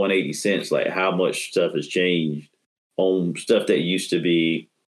in a 180 cents like how much stuff has changed on stuff that used to be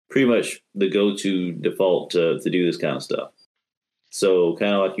pretty much the go-to default to do this kind of stuff. So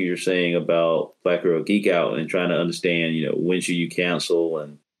kind of like you were saying about Black Girl Geek Out and trying to understand, when should you cancel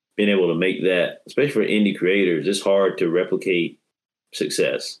and being able to make that, especially for indie creators, it's hard to replicate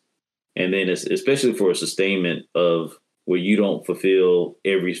success. And then it's especially for a sustainment of where you don't fulfill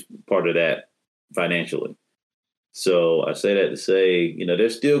every part of that financially. So I say that to say,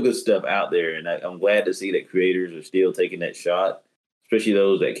 there's still good stuff out there, and I'm glad to see that creators are still taking that shot, especially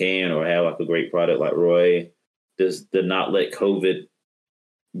those that can or have like a great product like Roy. Does did not let COVID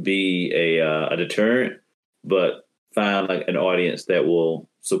be a deterrent, but find like an audience that will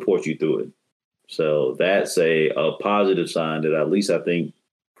support you through it. So that's a positive sign that at least I think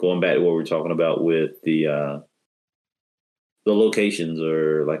going back to what we're talking about with the locations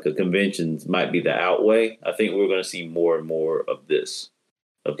or like the conventions might be the outweigh. I think we're going to see more and more of this,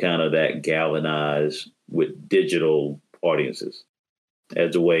 of kind of that galvanized with digital audiences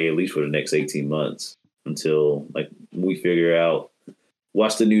as a way, at least for the next 18 months until like we figure out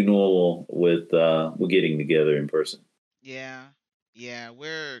what's the new normal with getting together in person. Yeah, yeah,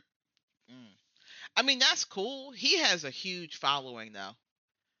 we're. Mm. I mean, that's cool. He has a huge following though,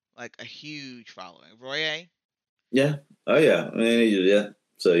 like a huge following. Roye. Yeah. Oh yeah. I mean, yeah.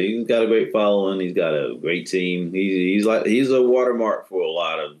 So he's got a great following. He's got a great team. He's a watermark for a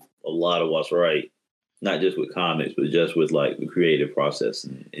lot of what's right, not just with comics, but just with like the creative process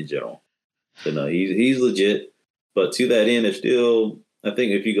in general. So no, he's legit. But to that end, there's still, I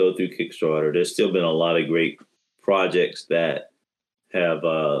think if you go through Kickstarter, there's still been a lot of great projects that have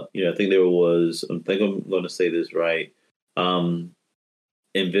I think I'm going to say this right. Um,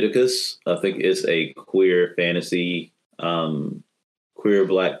 Invictus, I think it's a queer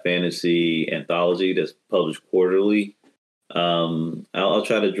black fantasy anthology that's published quarterly. I'll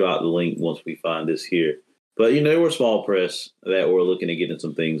try to drop the link once we find this here. But there were small press that were looking at getting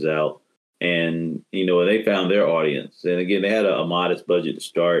some things out, and they found their audience. And again, they had a modest budget to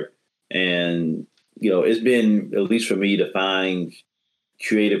start, and it's been, at least for me, to find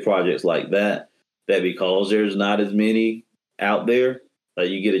creative projects like that because there's not as many out there,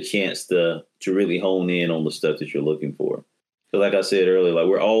 you get a chance to really hone in on the stuff that you're looking for. Because like I said earlier, like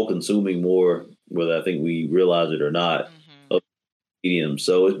we're all consuming more, whether I think we realize it or not, Mm-hmm. of medium.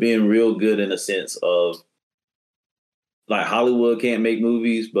 So it's being real good in a sense of like Hollywood can't make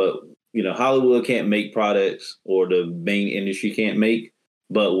movies, but Hollywood can't make products or the main industry can't make,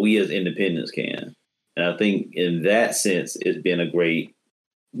 but we as independents can. And I think in that sense, it's been a great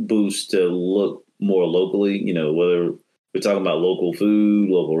boost to look more locally, whether we're talking about local food,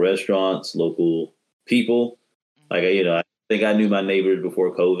 local restaurants, local people. Like, Mm-hmm. I think I knew my neighbors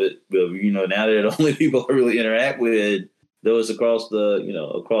before COVID, but, now they're the only people I really interact with, those across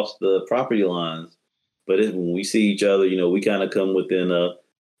the property lines. But when we see each other, we kind of come within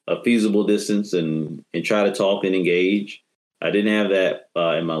a feasible distance and try to talk and engage. I didn't have that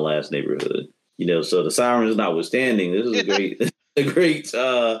in my last neighborhood, so the sirens notwithstanding, this is a great, a great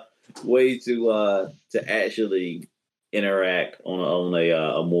way to actually interact on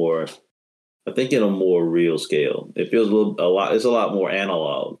a more, I think, in a more real scale. It feels a lot. It's a lot more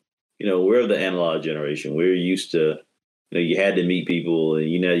analog. We're the analog generation. We're used to, you had to meet people, and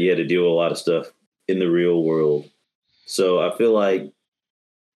you had to deal with a lot of stuff in the real world. So I feel like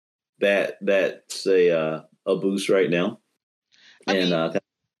that's a boost right now, I and mean,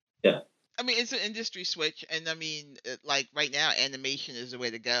 yeah. it's an industry switch, and like right now, animation is the way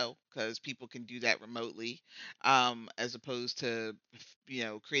to go because people can do that remotely, as opposed to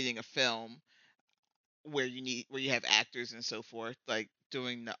creating a film where you have actors and so forth, like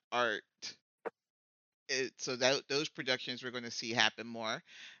doing the art. So that those productions we're going to see happen more.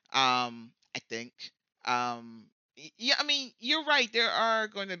 I think. Yeah, I mean, you're right. There are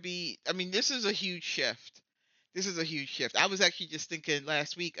going to be. I mean, this is a huge shift. This is a huge shift. I was actually just thinking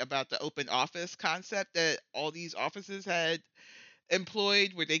last week about the open office concept that all these offices had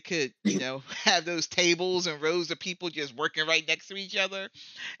employed, where they could have those tables and rows of people just working right next to each other,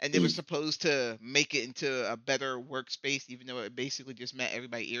 and they were supposed to make it into a better workspace, even though it basically just meant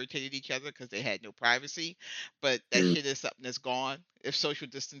everybody irritated each other because they had no privacy. But that Mm. shit is something that's gone. If social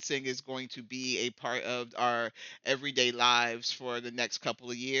distancing is going to be a part of our everyday lives for the next couple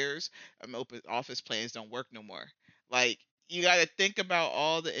of years, open office plans don't work no more. Like, you got to think about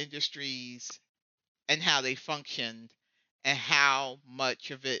all the industries and how they functioned and how much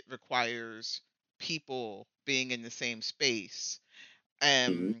of it requires people being in the same space,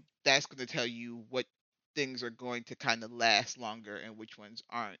 Hmm. that's going to tell you what things are going to kind of last longer and which ones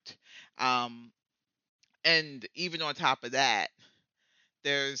aren't. Um, and even on top of that,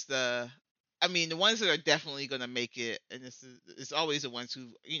 there's I mean, the ones that are definitely going to make it, and this is it's always the ones who,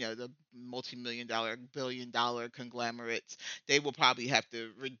 the multi-million dollar, billion-dollar conglomerates. They will probably have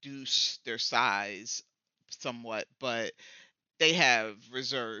to reduce their size somewhat, but they have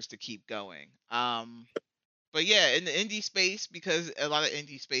reserves to keep going. But yeah, in the indie space, because a lot of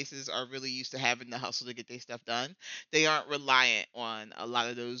indie spaces are really used to having the hustle to get their stuff done, they aren't reliant on a lot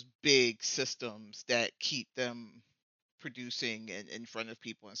of those big systems that keep them producing and in front of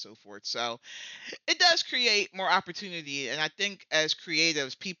people and so forth. So it does create more opportunity. And I think as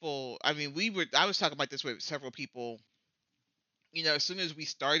creatives, people, I mean, I was talking about this with several people, as soon as we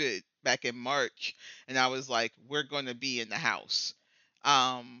started back in March, and I was like, we're going to be in the house.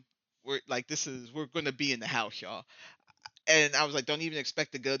 We're going to be in the house, y'all. And I was like, don't even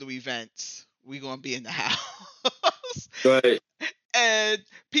expect to go to events. We're going to be in the house. Right. And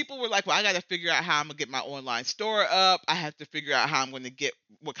people were like, well, I got to figure out how I'm going to get my online store up. I have to figure out how I'm going to get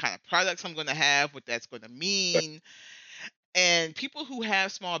what kind of products I'm going to have, what that's going to mean. And people who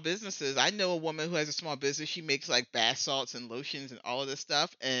have small businesses, I know a woman who has a small business. She makes like bath salts and lotions and all of this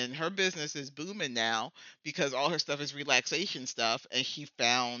stuff. And her business is booming now because all her stuff is relaxation stuff. And she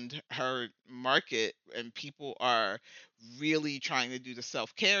found her market, and people are really trying to do the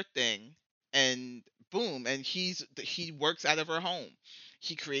self care thing. And boom. And she works out of her home.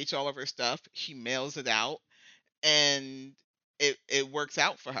 She creates all of her stuff. She mails it out, and it works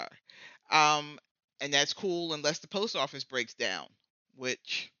out for her. Um, and that's cool unless the post office breaks down,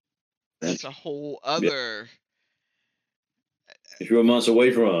 which that's a whole Yeah. other. A few months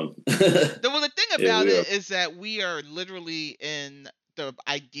away from. The thing Yeah, about we are. it is that we are literally in the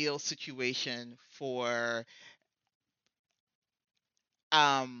ideal situation for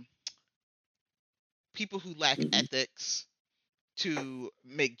um people who lack Hmm. ethics to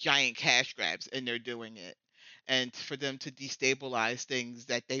make giant cash grabs, and they're doing it, and for them to destabilize things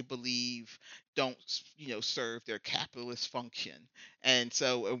that they believe don't serve their capitalist function. And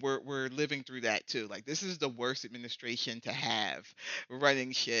so we're living through that too. Like, this is the worst administration to have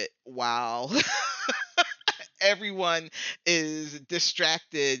running shit while everyone is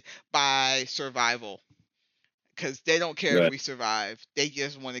distracted by survival, because they don't care if Right. we survive. They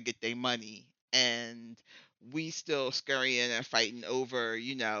just want to get their money. And we still scurrying and fighting over,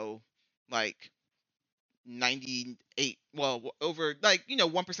 like 98, well, over like,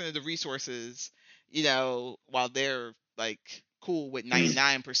 1% of the resources, while they're like cool with Mm.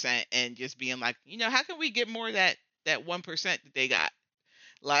 99% and just being like, how can we get more of that 1% that they got?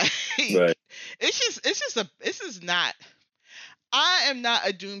 Like, Right. this is not, I am not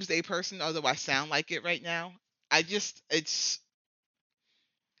a doomsday person, although I sound like it right now. I just, it's,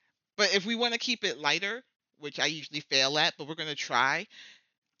 but if we want to keep it lighter, which I usually fail at, but we're going to try.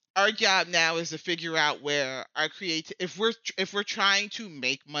 Our job now is to figure out where our create if we're trying to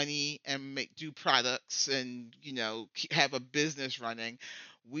make money and do products and have a business running.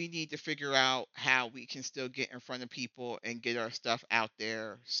 We need to figure out how we can still get in front of people and get our stuff out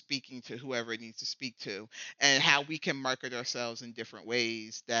there, speaking to whoever it needs to speak to, and how we can market ourselves in different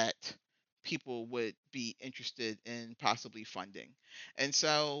ways that people would be interested in possibly funding. And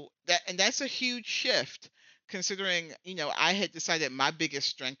that's a huge shift, considering I had decided my biggest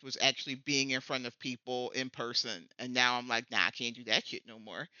strength was actually being in front of people in person, and now I'm like, nah, I can't do that shit no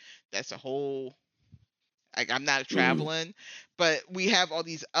more. That's a whole, like, I'm not Mm. traveling. But we have all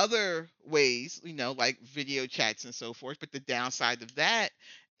these other ways, like video chats and so forth. But the downside of that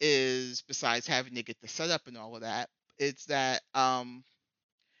is, besides having to get the setup and all of that, it's that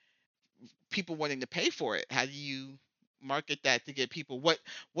people wanting to pay for it. How do you market that to get people? What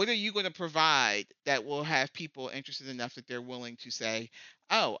are you going to provide that will have people interested enough that they're willing to say,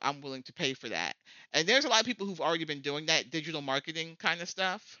 "Oh, I'm willing to pay for that." And there's a lot of people who've already been doing that digital marketing kind of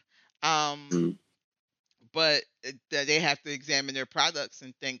stuff. Um, Mm. but they have to examine their products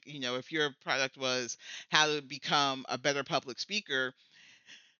and think, if your product was how to become a better public speaker,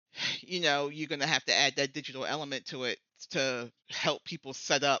 you're going to have to add that digital element to it to help people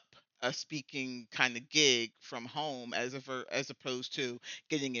set up a speaking kind of gig from home, as opposed to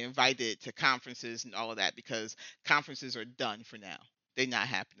getting invited to conferences and all of that, because conferences are done for now. They're not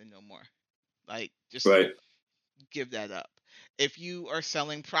happening no more. Like, just Right. give that up. If you are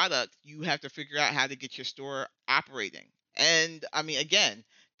selling product, you have to figure out how to get your store operating. And I mean, again,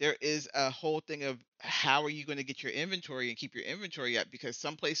 there is a whole thing of how are you going to get your inventory and keep your inventory up, because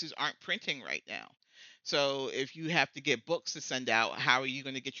some places aren't printing right now. So if you have to get books to send out, how are you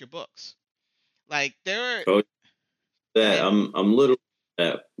going to get your books? Like there are, Oh, go that ahead. I'm literally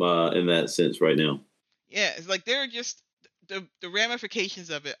that in that sense right now. Yeah, it's like there are just the ramifications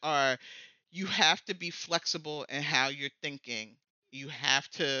of it are you have to be flexible in how you're thinking. You have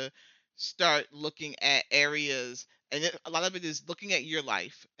to start looking at areas, and a lot of it is looking at your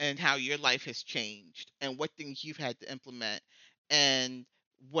life and how your life has changed and what things you've had to implement, and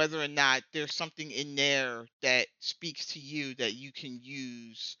whether or not there's something in there that speaks to you that you can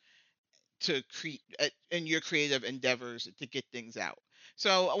use to create in your creative endeavors to get things out.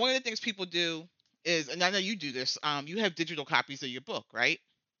 So one of the things people do is, and I know you do this, you have digital copies of your book, right?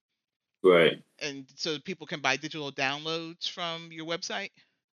 Right. And so people can buy digital downloads from your website.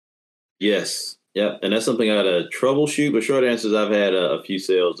 Yes. Yep. And that's something I had to troubleshoot. But short answer is I've had a few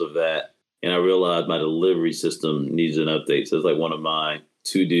sales of that, and I realized my delivery system needs an update. So it's like one of my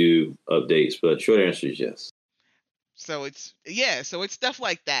to do updates. But short answer is yes. So it's, yeah, so it's stuff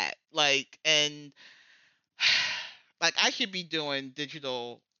like that. Like, and like I should be doing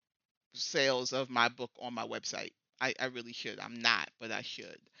digital sales of my book on my website. I really should. I'm not, but I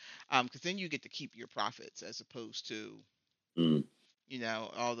should. Because then you get to keep your profits as opposed to, Mm.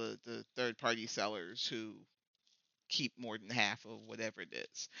 all the third party sellers who keep more than half of whatever it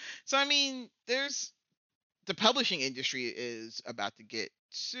is. So I mean, there's the publishing industry is about to get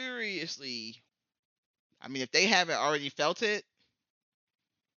seriously. I mean, if they haven't already felt it,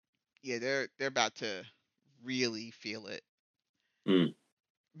 yeah, they're about to really feel it. Mm.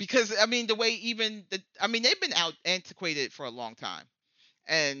 Because I mean, the way even I mean, they've been out antiquated for a long time,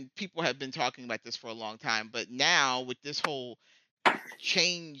 and people have been talking about this for a long time. But now with this whole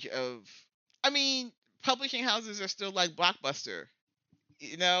change of, I mean, publishing houses are still like Blockbuster.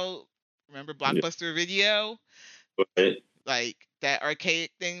 You know, remember Yeah. Blockbuster Video? Right. Like that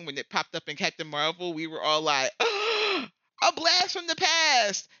archaic thing when it popped up in Captain Marvel, we were all like, oh, a blast from the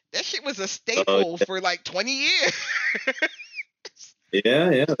past. That shit was a Oh, staple for like 20 years.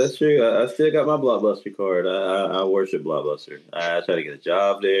 yeah, yeah, that's true. I still got my Blockbuster card. I worship Blockbuster. I tried to get a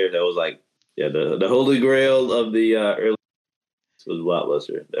job there. That was like, yeah, the holy grail of the early was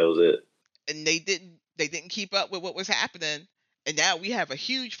Blockbuster. That was it. And they didn't keep up with what was happening. And now we have a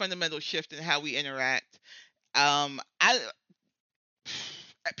huge fundamental shift in how we interact. I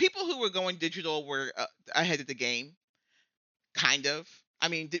People who were going digital were ahead of the game, kind of. I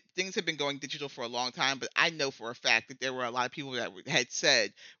mean, things have been going digital for a long time, but I know for a fact that there were a lot of people that had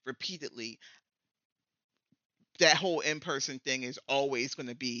said repeatedly that whole in-person thing is always going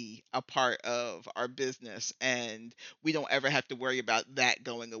to be a part of our business, and we don't ever have to worry about that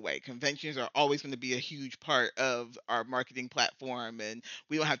going away. Conventions are always going to be a huge part of our marketing platform, and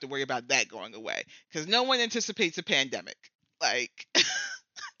we don't have to worry about that going away because no one anticipates a pandemic. Like,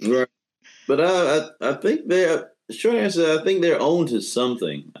 Right. But I think they're short answer. I think they're owned to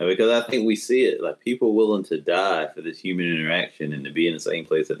something because I think we see it like people willing to die for this human interaction and to be in the same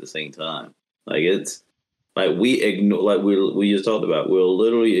place at the same time. Like it's like we ignore like we just talked about. We'll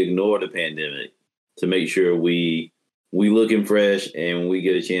literally ignore the pandemic to make sure we looking fresh and we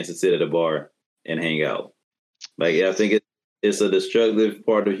get a chance to sit at a bar and hang out. Like I it's think it's a destructive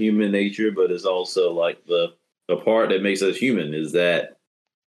part of human nature, but it's also like the part that makes us human is that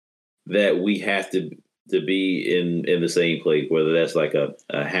we have to be in the same place, whether that's like a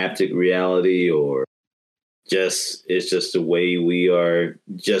haptic reality or just it's just the way we are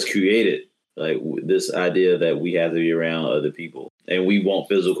just created. Like this idea that we have to be around other people and we want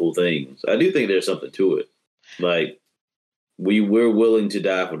physical things. I do think there's something to it. Like we're willing to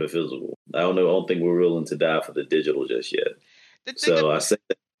die for the physical. I don't know. I don't think we're willing to die for the digital just yet. the thing. So I say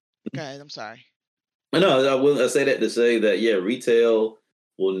Go ahead. I'm sorry. no, I say that to say that yeah, retail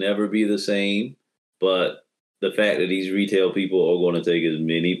will never be the same, but the fact that these retail people are going to take as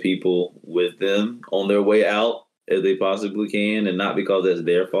many people with them on their way out as they possibly can, and not because that's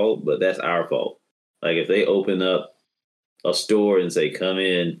their fault, but that's our fault. Like if they open up a store and say, "Come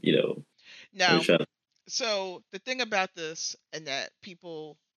in," I'm Now, just trying to. so the thing about this, and that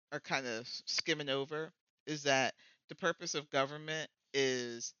people are kind of skimming over, is that the purpose of government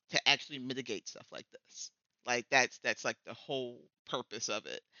is to actually mitigate stuff like this. Like that's like the whole purpose of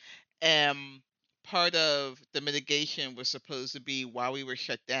it. And part of the mitigation was supposed to be while we were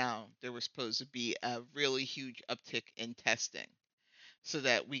shut down, there was supposed to be a really huge uptick in testing so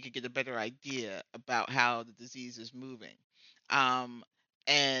that we could get a better idea about how the disease is moving. Um,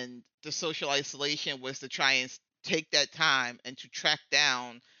 and the social isolation was to try and take that time and to track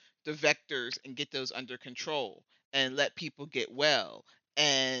down the vectors and get those under control and let people get well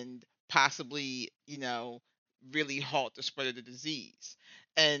and possibly, really halt the spread of the disease.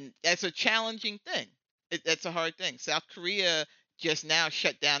 And that's a challenging thing. That's a hard thing. South Korea just now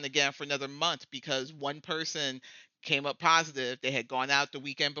shut down again for another month because one person came up positive. They had gone out the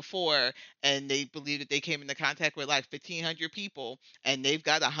weekend before and they believe that they came into contact with like 1,500 people, and they've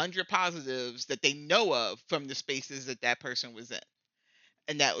got 100 positives that they know of from the spaces that that person was in.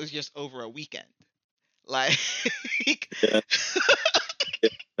 And that was just over a weekend. Like, Yeah,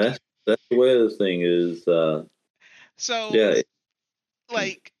 yeah. That's the way the thing is. so Yeah,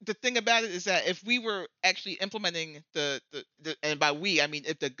 like the thing about it is that if we were actually implementing the and by we I mean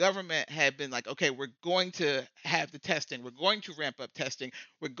if the government had been like, okay, we're going to have the testing, we're going to ramp up testing,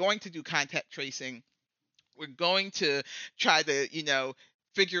 we're going to do contact tracing, we're going to try to,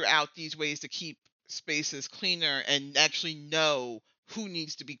 figure out these ways to keep spaces cleaner and actually know who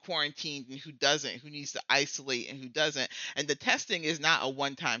needs to be quarantined and who doesn't, who needs to isolate and who doesn't. And the testing is not a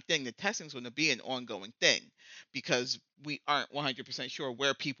one-time thing. The testing is going to be an ongoing thing because we aren't 100% sure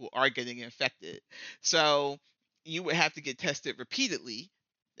where people are getting infected. So you would have to get tested repeatedly,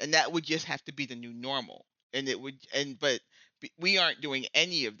 and that would just have to be the new normal. And it would, and but we aren't doing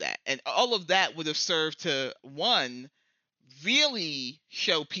any of that, and all of that would have served to, one, really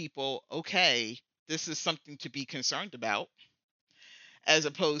show people, okay, this is something to be concerned about, as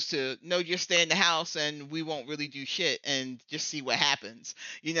opposed to, no, just stay in the house and we won't really do shit and just see what happens.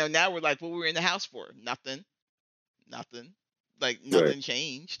 Now we're like, what were we in the house for? Nothing. Like, right. nothing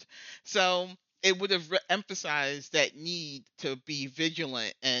changed. So it would have emphasized that need to be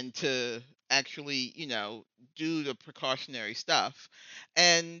vigilant and to actually, do the precautionary stuff.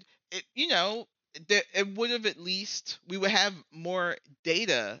 And it would have, at least we would have more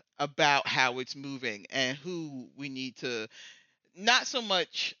data about how it's moving and who we need to not so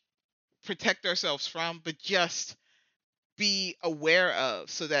much protect ourselves from, but just be aware of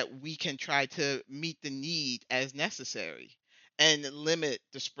so that we can try to meet the need as necessary and limit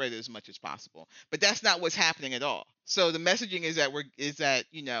the spread as much as possible. But that's not what's happening at all. So the messaging is that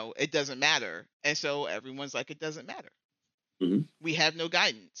it doesn't matter. And so everyone's like, it doesn't matter. Mm-hmm. We have no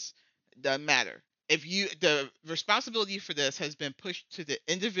guidance. It doesn't matter. The responsibility for this has been pushed to the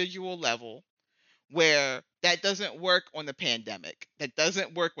individual level, where that doesn't work on the pandemic. That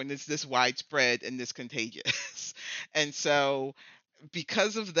doesn't work when it's this widespread and this contagious. And so,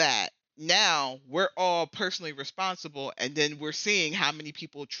 because of that, now we're all personally responsible, and then we're seeing how many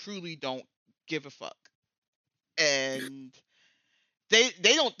people truly don't give a fuck. And they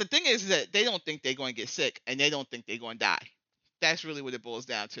don't. The thing is that they don't think they're going to get sick, and they don't think they're going to die. That's really what it boils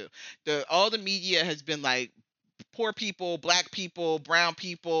down to. All the media has been like, poor people, black people, brown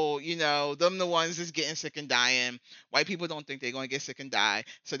people, them the ones that's getting sick and dying. White people don't think they're going to get sick and die,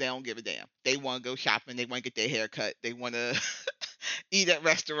 so they don't give a damn. They want to go shopping, they want to get their hair cut, they want to eat at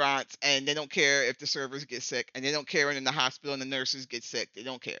restaurants, and they don't care if the servers get sick, and they don't care when in the hospital and the nurses get sick. They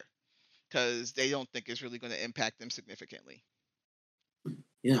don't care because they don't think it's really going to impact them significantly.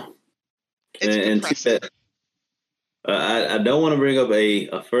 Yeah. It's depressing. I don't want to bring up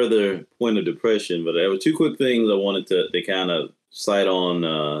a further point of depression, but there were two quick things I wanted to kind of cite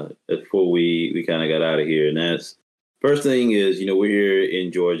on before we kind of got out of here. And that's, first thing is, we're here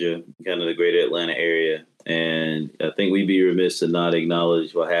in Georgia, kind of the greater Atlanta area. And I think we'd be remiss to not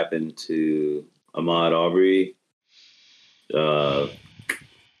acknowledge what happened to Ahmaud Arbery.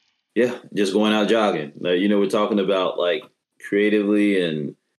 Yeah, just going out jogging. We're talking about like creatively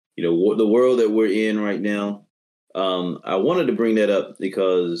and, the world that we're in right now. I wanted to bring that up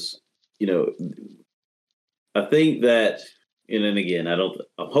because, I think that, and then again, I'm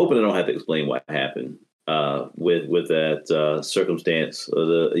hoping I don't have to explain what happened with that circumstance of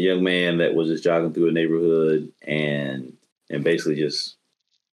the young man that was just jogging through a neighborhood and basically just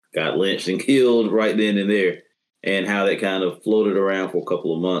got lynched and killed right then and there, and how that kind of floated around for a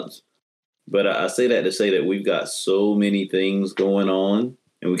couple of months. But I say that to say that we've got so many things going on,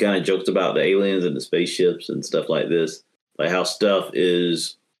 and we kind of joked about the aliens and the spaceships and stuff like this, like how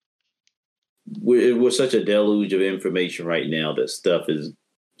we're such a deluge of information right now that stuff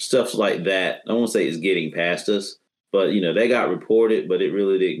like that. I won't say it's getting past us, but they got reported, but it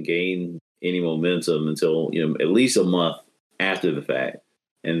really didn't gain any momentum until at least a month after the fact.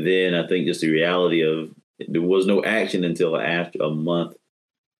 And then I think just the reality of there was no action until after a month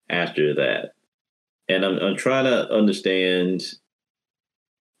after that. And I'm trying to understand.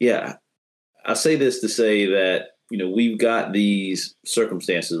 Yeah, I say this to say that, we've got these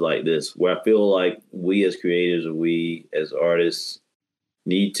circumstances like this where I feel like we as creators or we as artists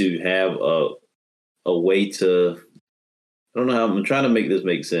need to have a way to, I don't know how, I'm trying to make this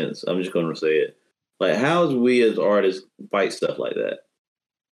make sense. I'm just going to say it. Like, how do we as artists fight stuff like that?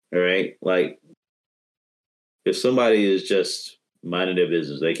 All right. Like, if somebody is just minding their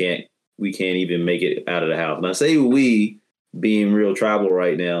business, we can't even make it out of the house. And I say we, being real tribal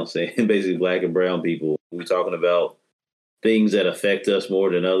right now, saying basically black and brown people. We're talking about things that affect us more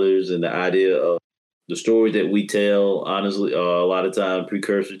than others, and the idea of the stories that we tell, honestly, a lot of time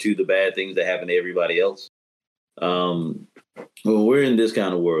precursor to the bad things that happen to everybody else. Um, well, we're in this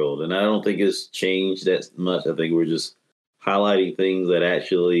kind of world, and I don't think it's changed that much. I think we're just highlighting things that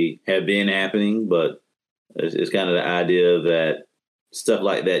actually have been happening, but it's kind of the idea that stuff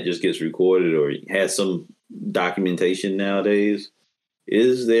like that just gets recorded or has some documentation nowadays.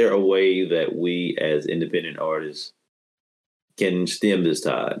 Is there a way that we as independent artists can stem this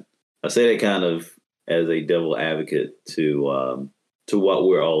tide? I say that kind of as a devil advocate to what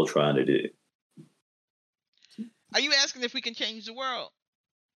we're all trying to do. Are you asking if we can change the world?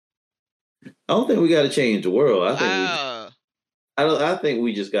 I don't think we got to change the world. Uh, I think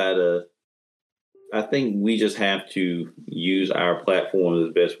we just gotta. I think we just have to use our platform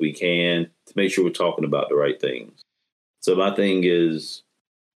as best we can to make sure we're talking about the right things. So my thing is,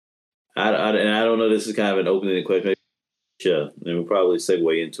 and I don't know. This is kind of an open-ended question, yeah, and we'll probably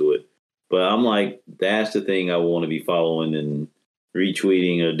segue into it. But I'm like, that's the thing I want to be following and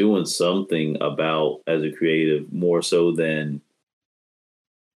retweeting or doing something about as a creative more so than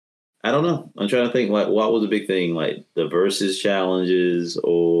I don't know. I'm trying to think like what was a big thing like the versus challenges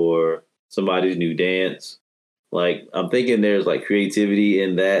or somebody's new dance. Like I'm thinking there's like creativity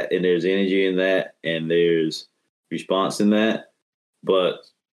in that and there's energy in that and there's response in that. But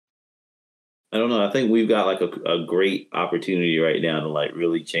I don't know. I think we've got like a great opportunity right now to like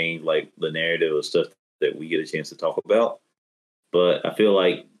really change like the narrative of stuff that we get a chance to talk about. But I feel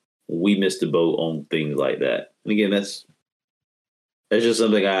like we missed the boat on things like that. And again, that's just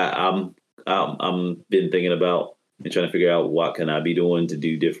something I'm been thinking about and trying to figure out what can I be doing to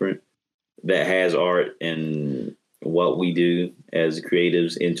do different that has art and what we do as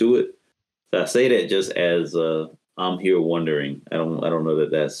creatives into it. So I say that just as I'm here wondering. I don't know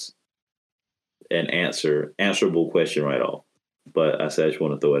that that's an answerable question right off. But I said I just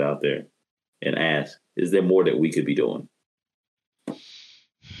want to throw it out there and ask: is there more that we could be doing?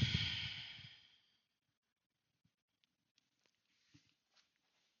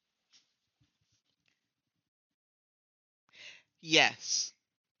 yes.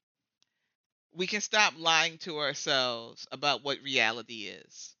 We can stop lying to ourselves about what reality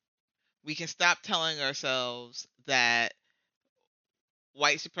is. We can stop telling ourselves that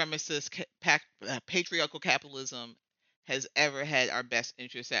white supremacist patriarchal capitalism has ever had our best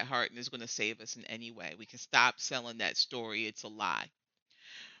interests at heart and is going to save us in any way. We can stop selling that story. It's a lie.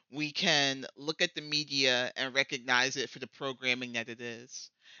 We can look at the media and recognize it for the programming that it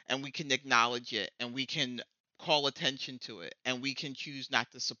is. And we can acknowledge it and we can call attention to it and we can choose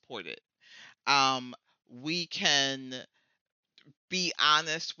not to support it. We can be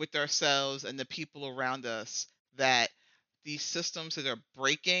honest with ourselves and the people around us that these systems that are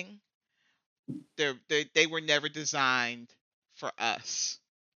breaking, they were never designed for us,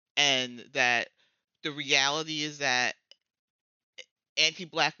 and that the reality is that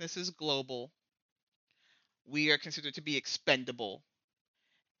anti-blackness is global. We are considered to be expendable,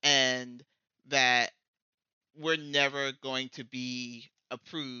 and that we're never going to be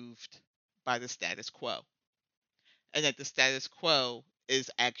approved by the status quo, and that the status quo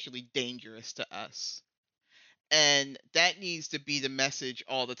is actually dangerous to us. And that needs to be the message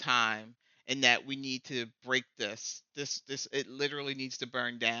all the time, and that we need to break this it literally needs to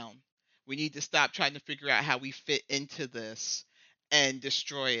burn down. We need to stop trying to figure out how we fit into this and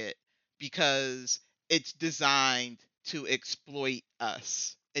destroy it, because it's designed to exploit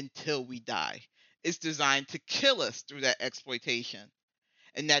us until we die. It's designed to kill us through that exploitation,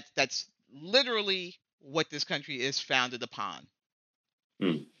 and that's literally what this country is founded upon.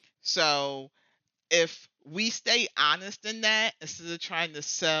 Hmm. So if we stay honest in that, instead of trying to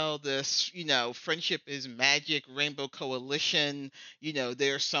sell this, friendship is magic, rainbow coalition,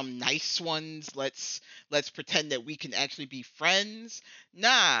 there's some nice ones, let's pretend that we can actually be friends.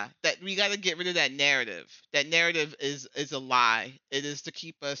 Nah, that we got to get rid of that narrative. That narrative is a lie. It is to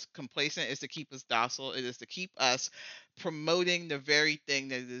keep us complacent, it's to keep us docile, it is to keep us promoting the very thing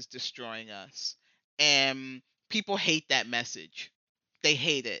that is destroying us. And people hate that message. They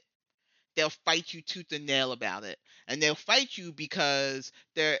hate it. They'll fight you tooth and nail about it, and they'll fight you because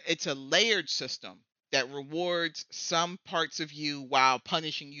it's a layered system that rewards some parts of you while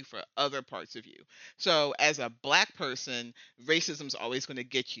punishing you for other parts of you. So as a black person, racism's always going to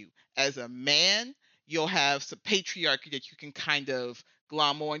get you. As a man, you'll have some patriarchy that you can kind of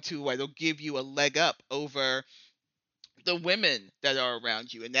glom onto, where they'll give you a leg up over the women that are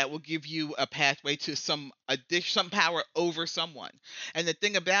around you, and that will give you a pathway to some power over someone. And the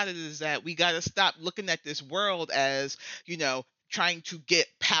thing about it is that we got to stop looking at this world as, trying to get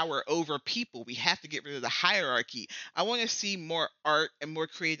power over people. We have to get rid of the hierarchy. I want to see more art and more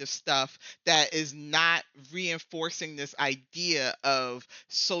creative stuff that is not reinforcing this idea of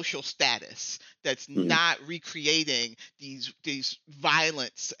social status, that's Mhm. not recreating these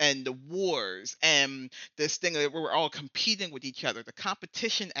violence and the wars and this thing that we're all competing with each other. The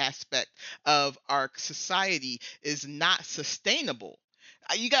competition aspect of our society is not sustainable.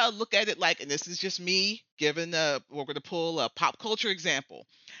 You gotta look at it like, and this is just me giving we're gonna pull a pop culture example.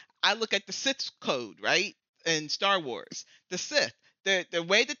 I look at the Sith code, right? In Star Wars, the Sith. The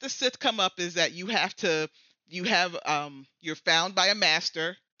way that the Sith come up is that you're found by a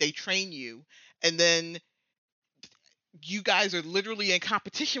master, they train you, and then you guys are literally in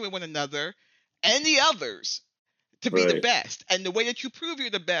competition with one another and the others to be the Right. best. And the way that you prove you're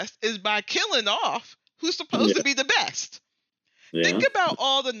the best is by killing off who's supposed to Yeah. be the best. Think Yeah. about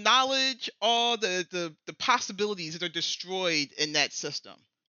all the knowledge, all the possibilities that are destroyed in that system.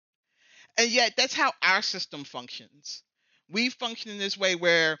 And yet, that's how our system functions. We function in this way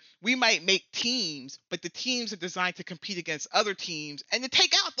where we might make teams, but the teams are designed to compete against other teams and to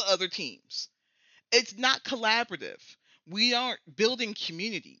take out the other teams. It's not collaborative. We aren't building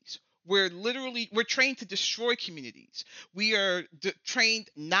communities. We're trained to destroy communities. We are trained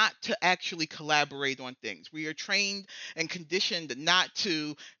not to actually collaborate on things. We are trained and conditioned not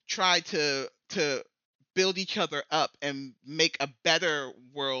to try to build each other up and make a better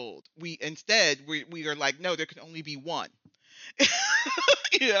world. We are like, no, there can only be one.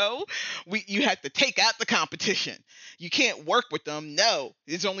 you know you have to take out the competition. You can't work with them. No,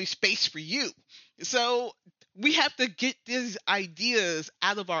 there's only space for you. So we have to get these ideas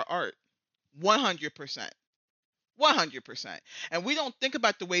out of our art. 100%. 100%. And we don't think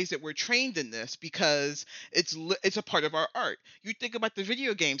about the ways that we're trained in this because it's a part of our art. You think about the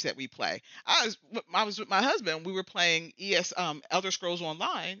video games that we play. I was with my husband. We were playing Elder Scrolls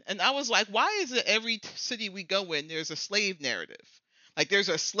Online, and I was like, why is it every city we go in there's a slave narrative? Like there's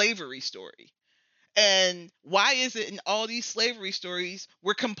a slavery story. And why is it in all these slavery stories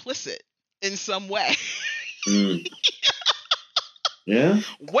we're complicit in some way? Mm. Yeah.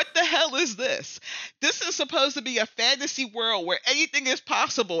 What the hell is this? This is supposed to be a fantasy world where anything is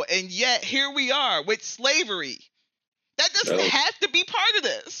possible, and yet here we are with slavery. That doesn't Oh. have to be part of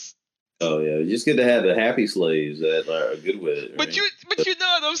this. Oh yeah. You just get to have the happy slaves that are good with it, But right? you know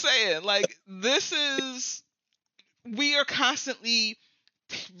what I'm saying? Like we are constantly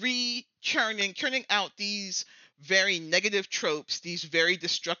churning out these very negative tropes, these very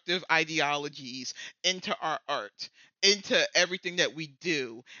destructive ideologies into our art, into everything that we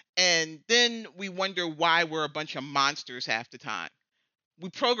do. And then we wonder why we're a bunch of monsters half the time. We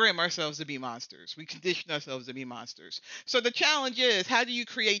program ourselves to be monsters. We condition ourselves to be monsters. So the challenge is, how do you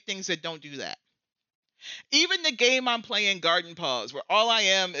create things that don't do that? Even the game I'm playing, Garden Paws, where all I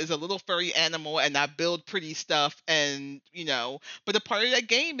am is a little furry animal and I build pretty stuff, and but a part of that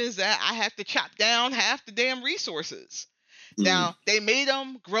game is that I have to chop down half the damn resources. Mm. Now, they made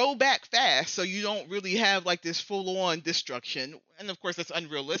them grow back fast, so you don't really have like this full on destruction. And of course, that's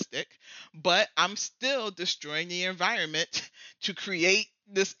unrealistic, but I'm still destroying the environment to create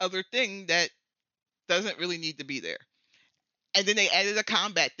this other thing that doesn't really need to be there. And then they added a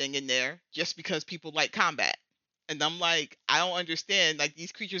combat thing in there just because people like combat. And I'm like, I don't understand. Like,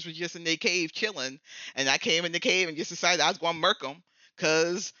 these creatures were just in their cave chilling, and I came in the cave and just decided I was going to murk them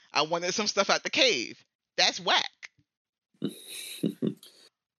because I wanted some stuff out the cave. That's whack.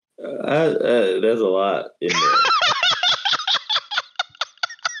 There's a lot in there.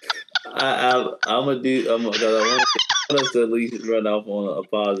 I'm gonna do. Cause I want us to at least run off on a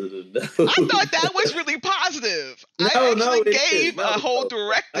positive note. I thought that was really positive. I actually gave a whole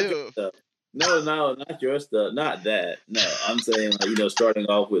directive. No, not your stuff. Not that. No, I'm saying starting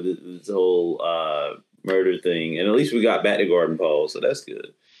off with this whole murder thing, and at least we got back to Garden Paul, so that's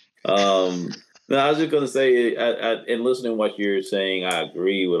good. No, I was just gonna say, and listening to what you're saying, I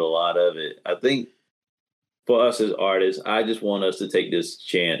agree with a lot of it. I think for us as artists, I just want us to take this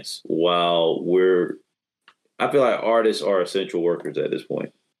chance while I feel like artists are essential workers at this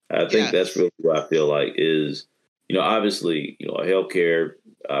point. I think that's really what I feel like is, obviously, healthcare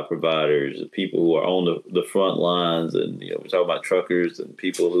providers, people who are on the front lines, and we're talking about truckers and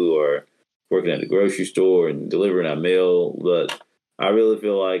people who are working at the grocery store and delivering our mail. But I really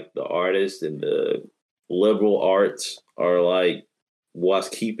feel like the artists and the liberal arts are like what's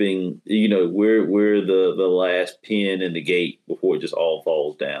keeping, we're the last pin in the gate before it just all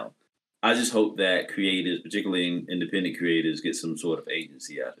falls down. I just hope that creators, particularly independent creators, get some sort of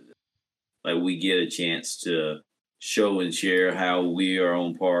agency out of it. Like we get a chance to show and share how we are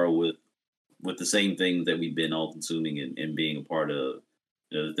on par with the same things that we've been all consuming and being a part of.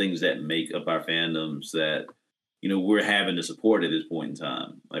 The things that make up our fandoms that we're having to support at this point in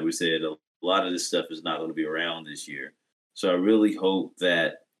time. Like we said, a lot of this stuff is not going to be around this year. So I really hope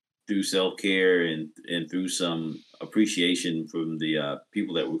that through self care and through some appreciation from the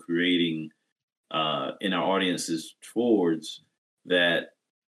people that we're creating in our audiences towards that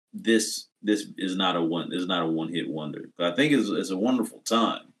this is not a one hit wonder. I think it's a wonderful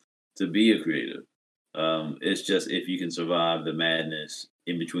time to be a creative. It's just if you can survive the madness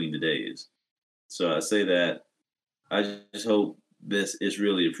in between the days. So I say that I just hope this is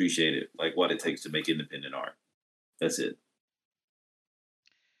really appreciated, like what it takes to make independent art. That's it.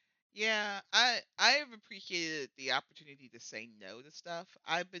 Yeah, I have appreciated the opportunity to say no to stuff.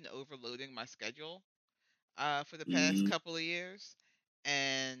 I've been overloading my schedule for the past Mm, couple of years,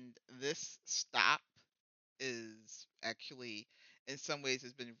 and this stop is actually in some ways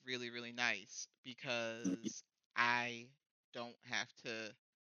has been really really nice mm, because I don't have to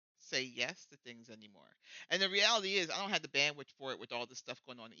say yes to things anymore. And the reality is I don't have the bandwidth for it with all this stuff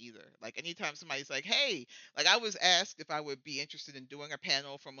going on either. Like anytime somebody's like, "Hey," like I was asked if I would be interested in doing a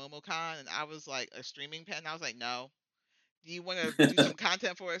panel for MomoCon and I was like a streaming panel. I was like, "No." Do you want to do some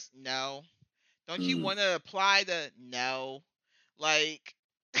content for us? No. Don't you mm. want to apply to no? Like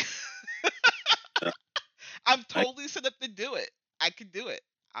Uh, I'm I, totally set up to do it. I could do it.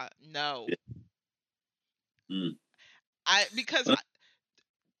 No. yeah. Mm. I because Uh,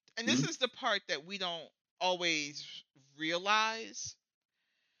 and this mm, is the part that we don't always realize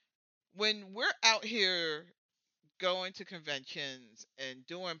when we're out here going to conventions and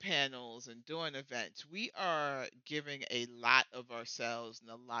doing panels and doing events, we are giving a lot of ourselves and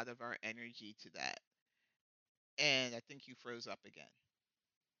a lot of our energy to that. And I think you froze up again.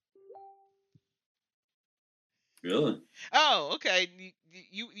 really? Oh, okay.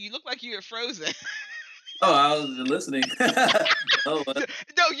 You look like you were frozen. Oh, I was listening. Oh,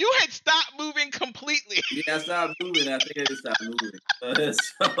 No, you had stopped moving completely. yeah, I stopped moving. I think I just stopped moving.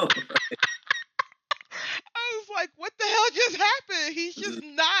 So, I was like, what the hell just happened? He's this just is,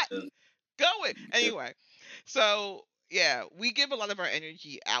 not this going. is- Anyway, so yeah, we give a lot of our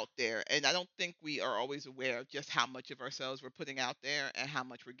energy out there, and I don't think we are always aware of just how much of ourselves we're putting out there and how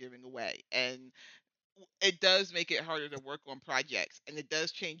much we're giving away. And it does make it harder to work on projects, and it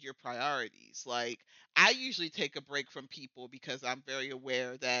does change your priorities. Like, I usually take a break from people because I'm very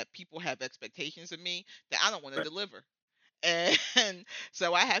aware that people have expectations of me that I don't want to right, deliver. And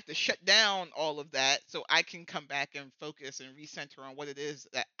so I have to shut down all of that so I can come back and focus and recenter on what it is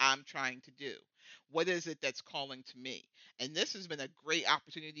that I'm trying to do. What is it that's calling to me? And this has been a great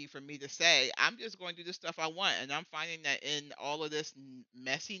opportunity for me to say, I'm just going to do the stuff I want. And I'm finding that in all of this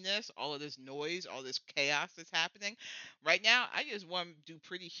messiness, all of this noise, all this chaos that's happening right now, I just want to do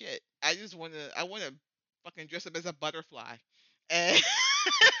pretty shit. I want to fucking dress up as a butterfly. And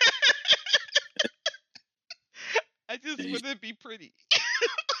I just want to be pretty.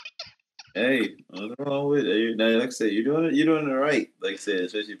 hey, nothing wrong with it. Now, like I said, you're doing it right. Like I said,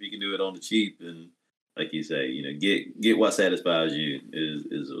 especially if you can do it on the cheap and like you say, get what satisfies you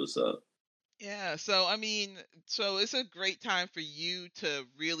is what's up. Yeah, so I mean, so it's a great time for you to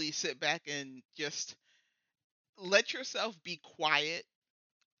really sit back and just let yourself be quiet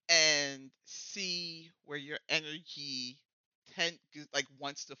and see where your energy like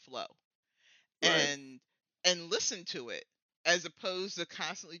wants to flow Right, and listen to it as opposed to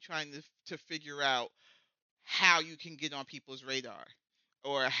constantly trying to figure out how you can get on people's radar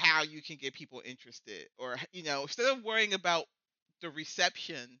or how you can get people interested or instead of worrying about the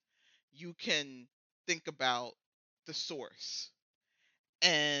reception you can think about the source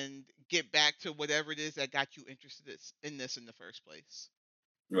and get back to whatever it is that got you interested in this in the first place.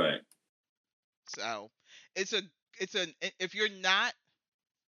 right, So it's a if you're not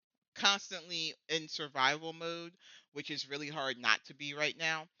constantly in survival mode, which is really hard not to be right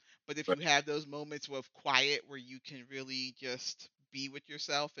now. But if right, you have those moments of quiet where you can really just be with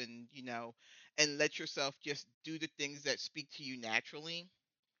yourself and, and let yourself just do the things that speak to you naturally,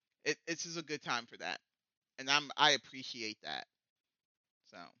 this is a good time for that. And I appreciate that.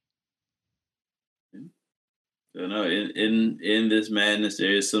 So, So no, in this madness,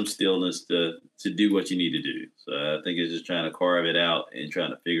 there is some stillness to do what you need to do. So I think it's just trying to carve it out and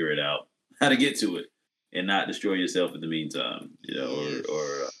trying to figure it out how to get to it and not destroy yourself in the meantime. Or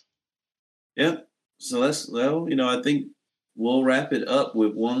yes. yeah. So I think we'll wrap it up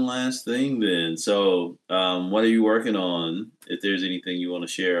with one last thing then. So, what are you working on? If there's anything you want to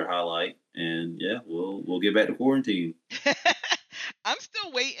share or highlight, and yeah, we'll get back to quarantine. I'm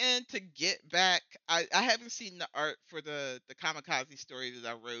still waiting to get back. I haven't seen the art for the kamikaze story that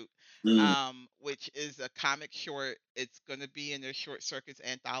I wrote, Mm, which is a comic short. It's gonna be in their short circuits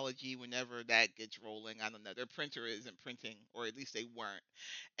anthology whenever that gets rolling. I don't know. Their printer isn't printing, or at least they weren't.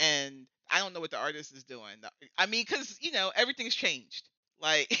 And I don't know what the artist is doing. I mean, because everything's changed.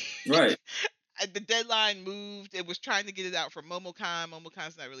 Like right. the deadline moved. It was trying to get it out for MomoCon.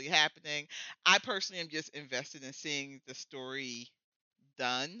 MomoCon's not really happening. I personally am just invested in seeing the story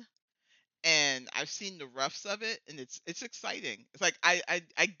done, and I've seen the roughs of it, and it's exciting. It's like I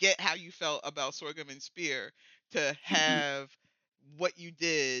get how you felt about Sorghum and Spear to Mhm. have what you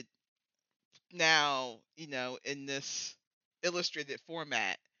did now, in this illustrated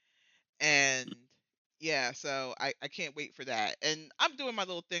format. And yeah, so I can't wait for that. And I'm doing my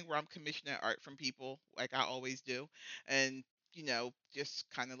little thing where I'm commissioning art from people like I always do. And just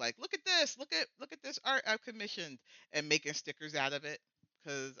kind of like, look at this art I've commissioned, and making stickers out of it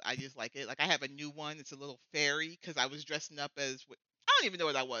because I just like it. Like I have a new one. It's a little fairy because I was dressing up as I don't even know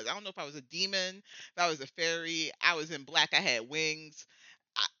what I was. I don't know if I was a demon, if I was a fairy. I was in black. I had wings.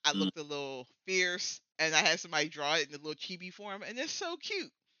 I Mm. looked a little fierce, and I had somebody draw it in a little chibi form, and it's so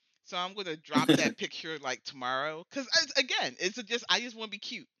cute. So I'm gonna drop that picture like tomorrow, cause again, I just want to be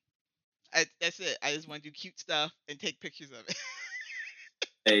cute. That's it. I just want to do cute stuff and take pictures of it.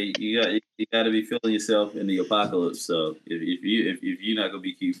 Hey, you got to be feeling yourself in the apocalypse. So if you're not gonna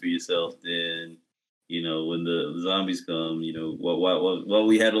be cute for yourself, then when the zombies come, what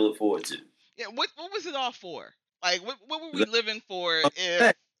we had to look forward to. Yeah. What was it all for? Like what were we living for if?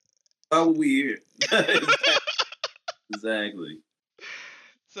 Exactly. Why were we here? Exactly. Exactly.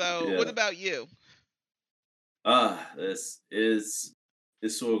 So what Yeah. about you? This is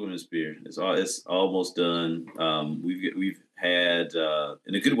it's sorghum and spear. It's almost done. We've had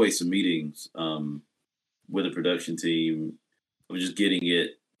in a good way some meetings with the production team. We're just getting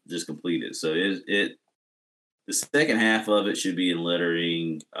it just completed. So it the second half of it should be in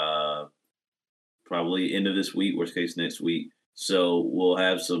lettering probably end of this week, worst case next week. So we'll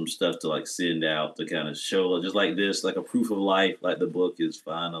have some stuff to like send out to kind of show just like this, like a proof of life, like the book is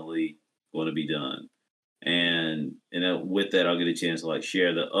finally going to be done. And with that, I'll get a chance to like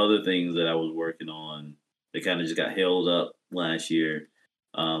share the other things that I was working on that kind of just got held up last year,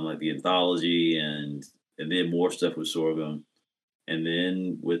 like the anthology and then more stuff with sorghum. And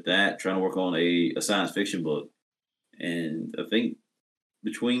then with that, trying to work on a science fiction book. And I think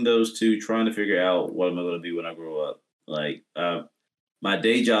between those two, trying to figure out what am I going to do when I grow up. Like my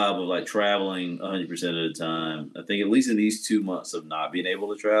day job of like traveling 100% of the time. I think at least in these 2 months of not being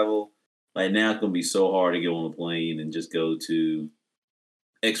able to travel, like now it's going to be so hard to get on a plane and just go to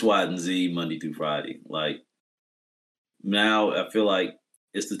X, Y, and Z Monday through Friday. Like now, I feel like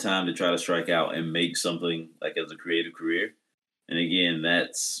it's the time to try to strike out and make something like as a creative career. And again,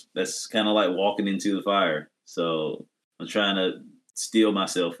 that's kind of like walking into the fire. So I'm trying to steel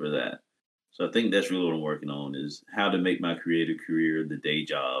myself for that. So I think that's really what I'm working on is how to make my creative career the day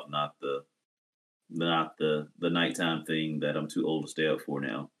job, not the nighttime thing that I'm too old to stay up for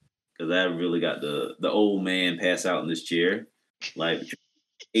now. Because I really got the old man pass out in this chair, like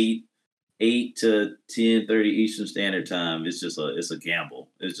eight 8 to 10:30 Eastern Standard Time. It's a gamble.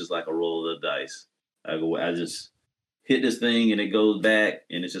 It's just like a roll of the dice. I just hit this thing and it goes back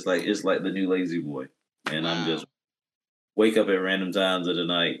and it's like the new lazy boy. And I'm just Wow. wake up at random times of the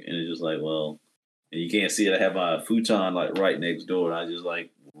night and it's just like, well, and you can't see it. I have my futon like right next door and I just like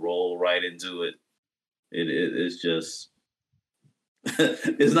roll right into it. It's just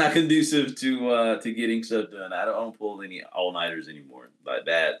it's not conducive to getting stuff done. I don't pull any all nighters anymore. Like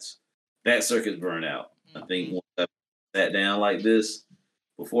that circuit's burnt out. I think Hmm. once I sat down like this,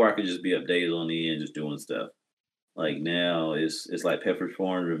 before I could just be up days on the end just doing stuff. Like now it's like Pepper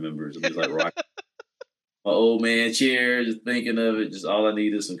Farm remembers. I'm just like rocking my old man chair, just thinking of it. Just all I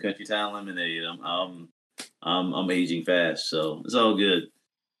need is some country town lemonade. I'm aging fast, so it's all good.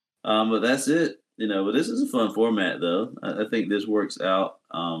 But that's it. But this is a fun format, though. I think this works out.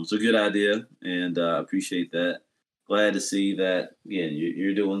 It's a good idea, and I appreciate that. Glad to see that. Again,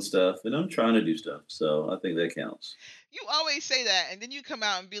 you're doing stuff, and I'm trying to do stuff. So I think that counts. You always say that, and then you come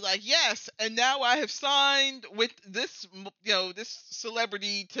out and be like, "Yes, and now I have signed with this, this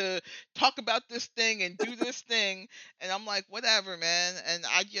celebrity to talk about this thing and do this thing," and I'm like, "Whatever, man." And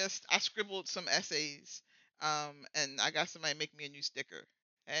I scribbled some essays, and I got somebody make me a new sticker.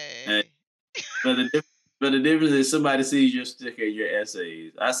 Hey, Hey. but the difference is somebody sees your sticker, your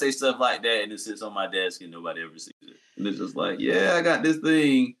essays. I say stuff like that, and it sits on my desk, and nobody ever sees it. and it's just like, yeah, I got this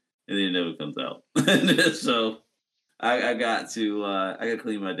thing, and then it never comes out. So I got to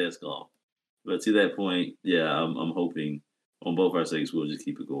clean my desk off. But to that point, yeah, I'm hoping on both our sakes we'll just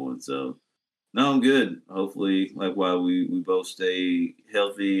keep it going. So no, I'm good. Hopefully, like while we both stay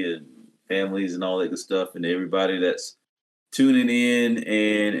healthy and families and all that good stuff, and everybody that's tuning in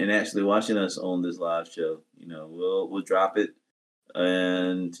and actually watching us on this live show, we'll drop it.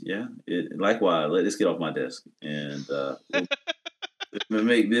 And yeah, likewise, let this get off my desk, and we'll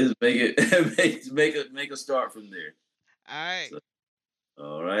make a start from there. All right. So,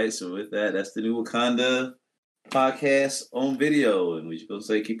 all right. So with that, that's the new Wakanda podcast on video, and we just gonna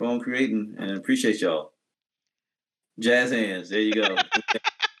say keep on creating and appreciate y'all. Jazz hands. There you go.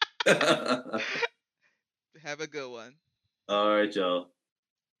 Have a good one. All right, y'all.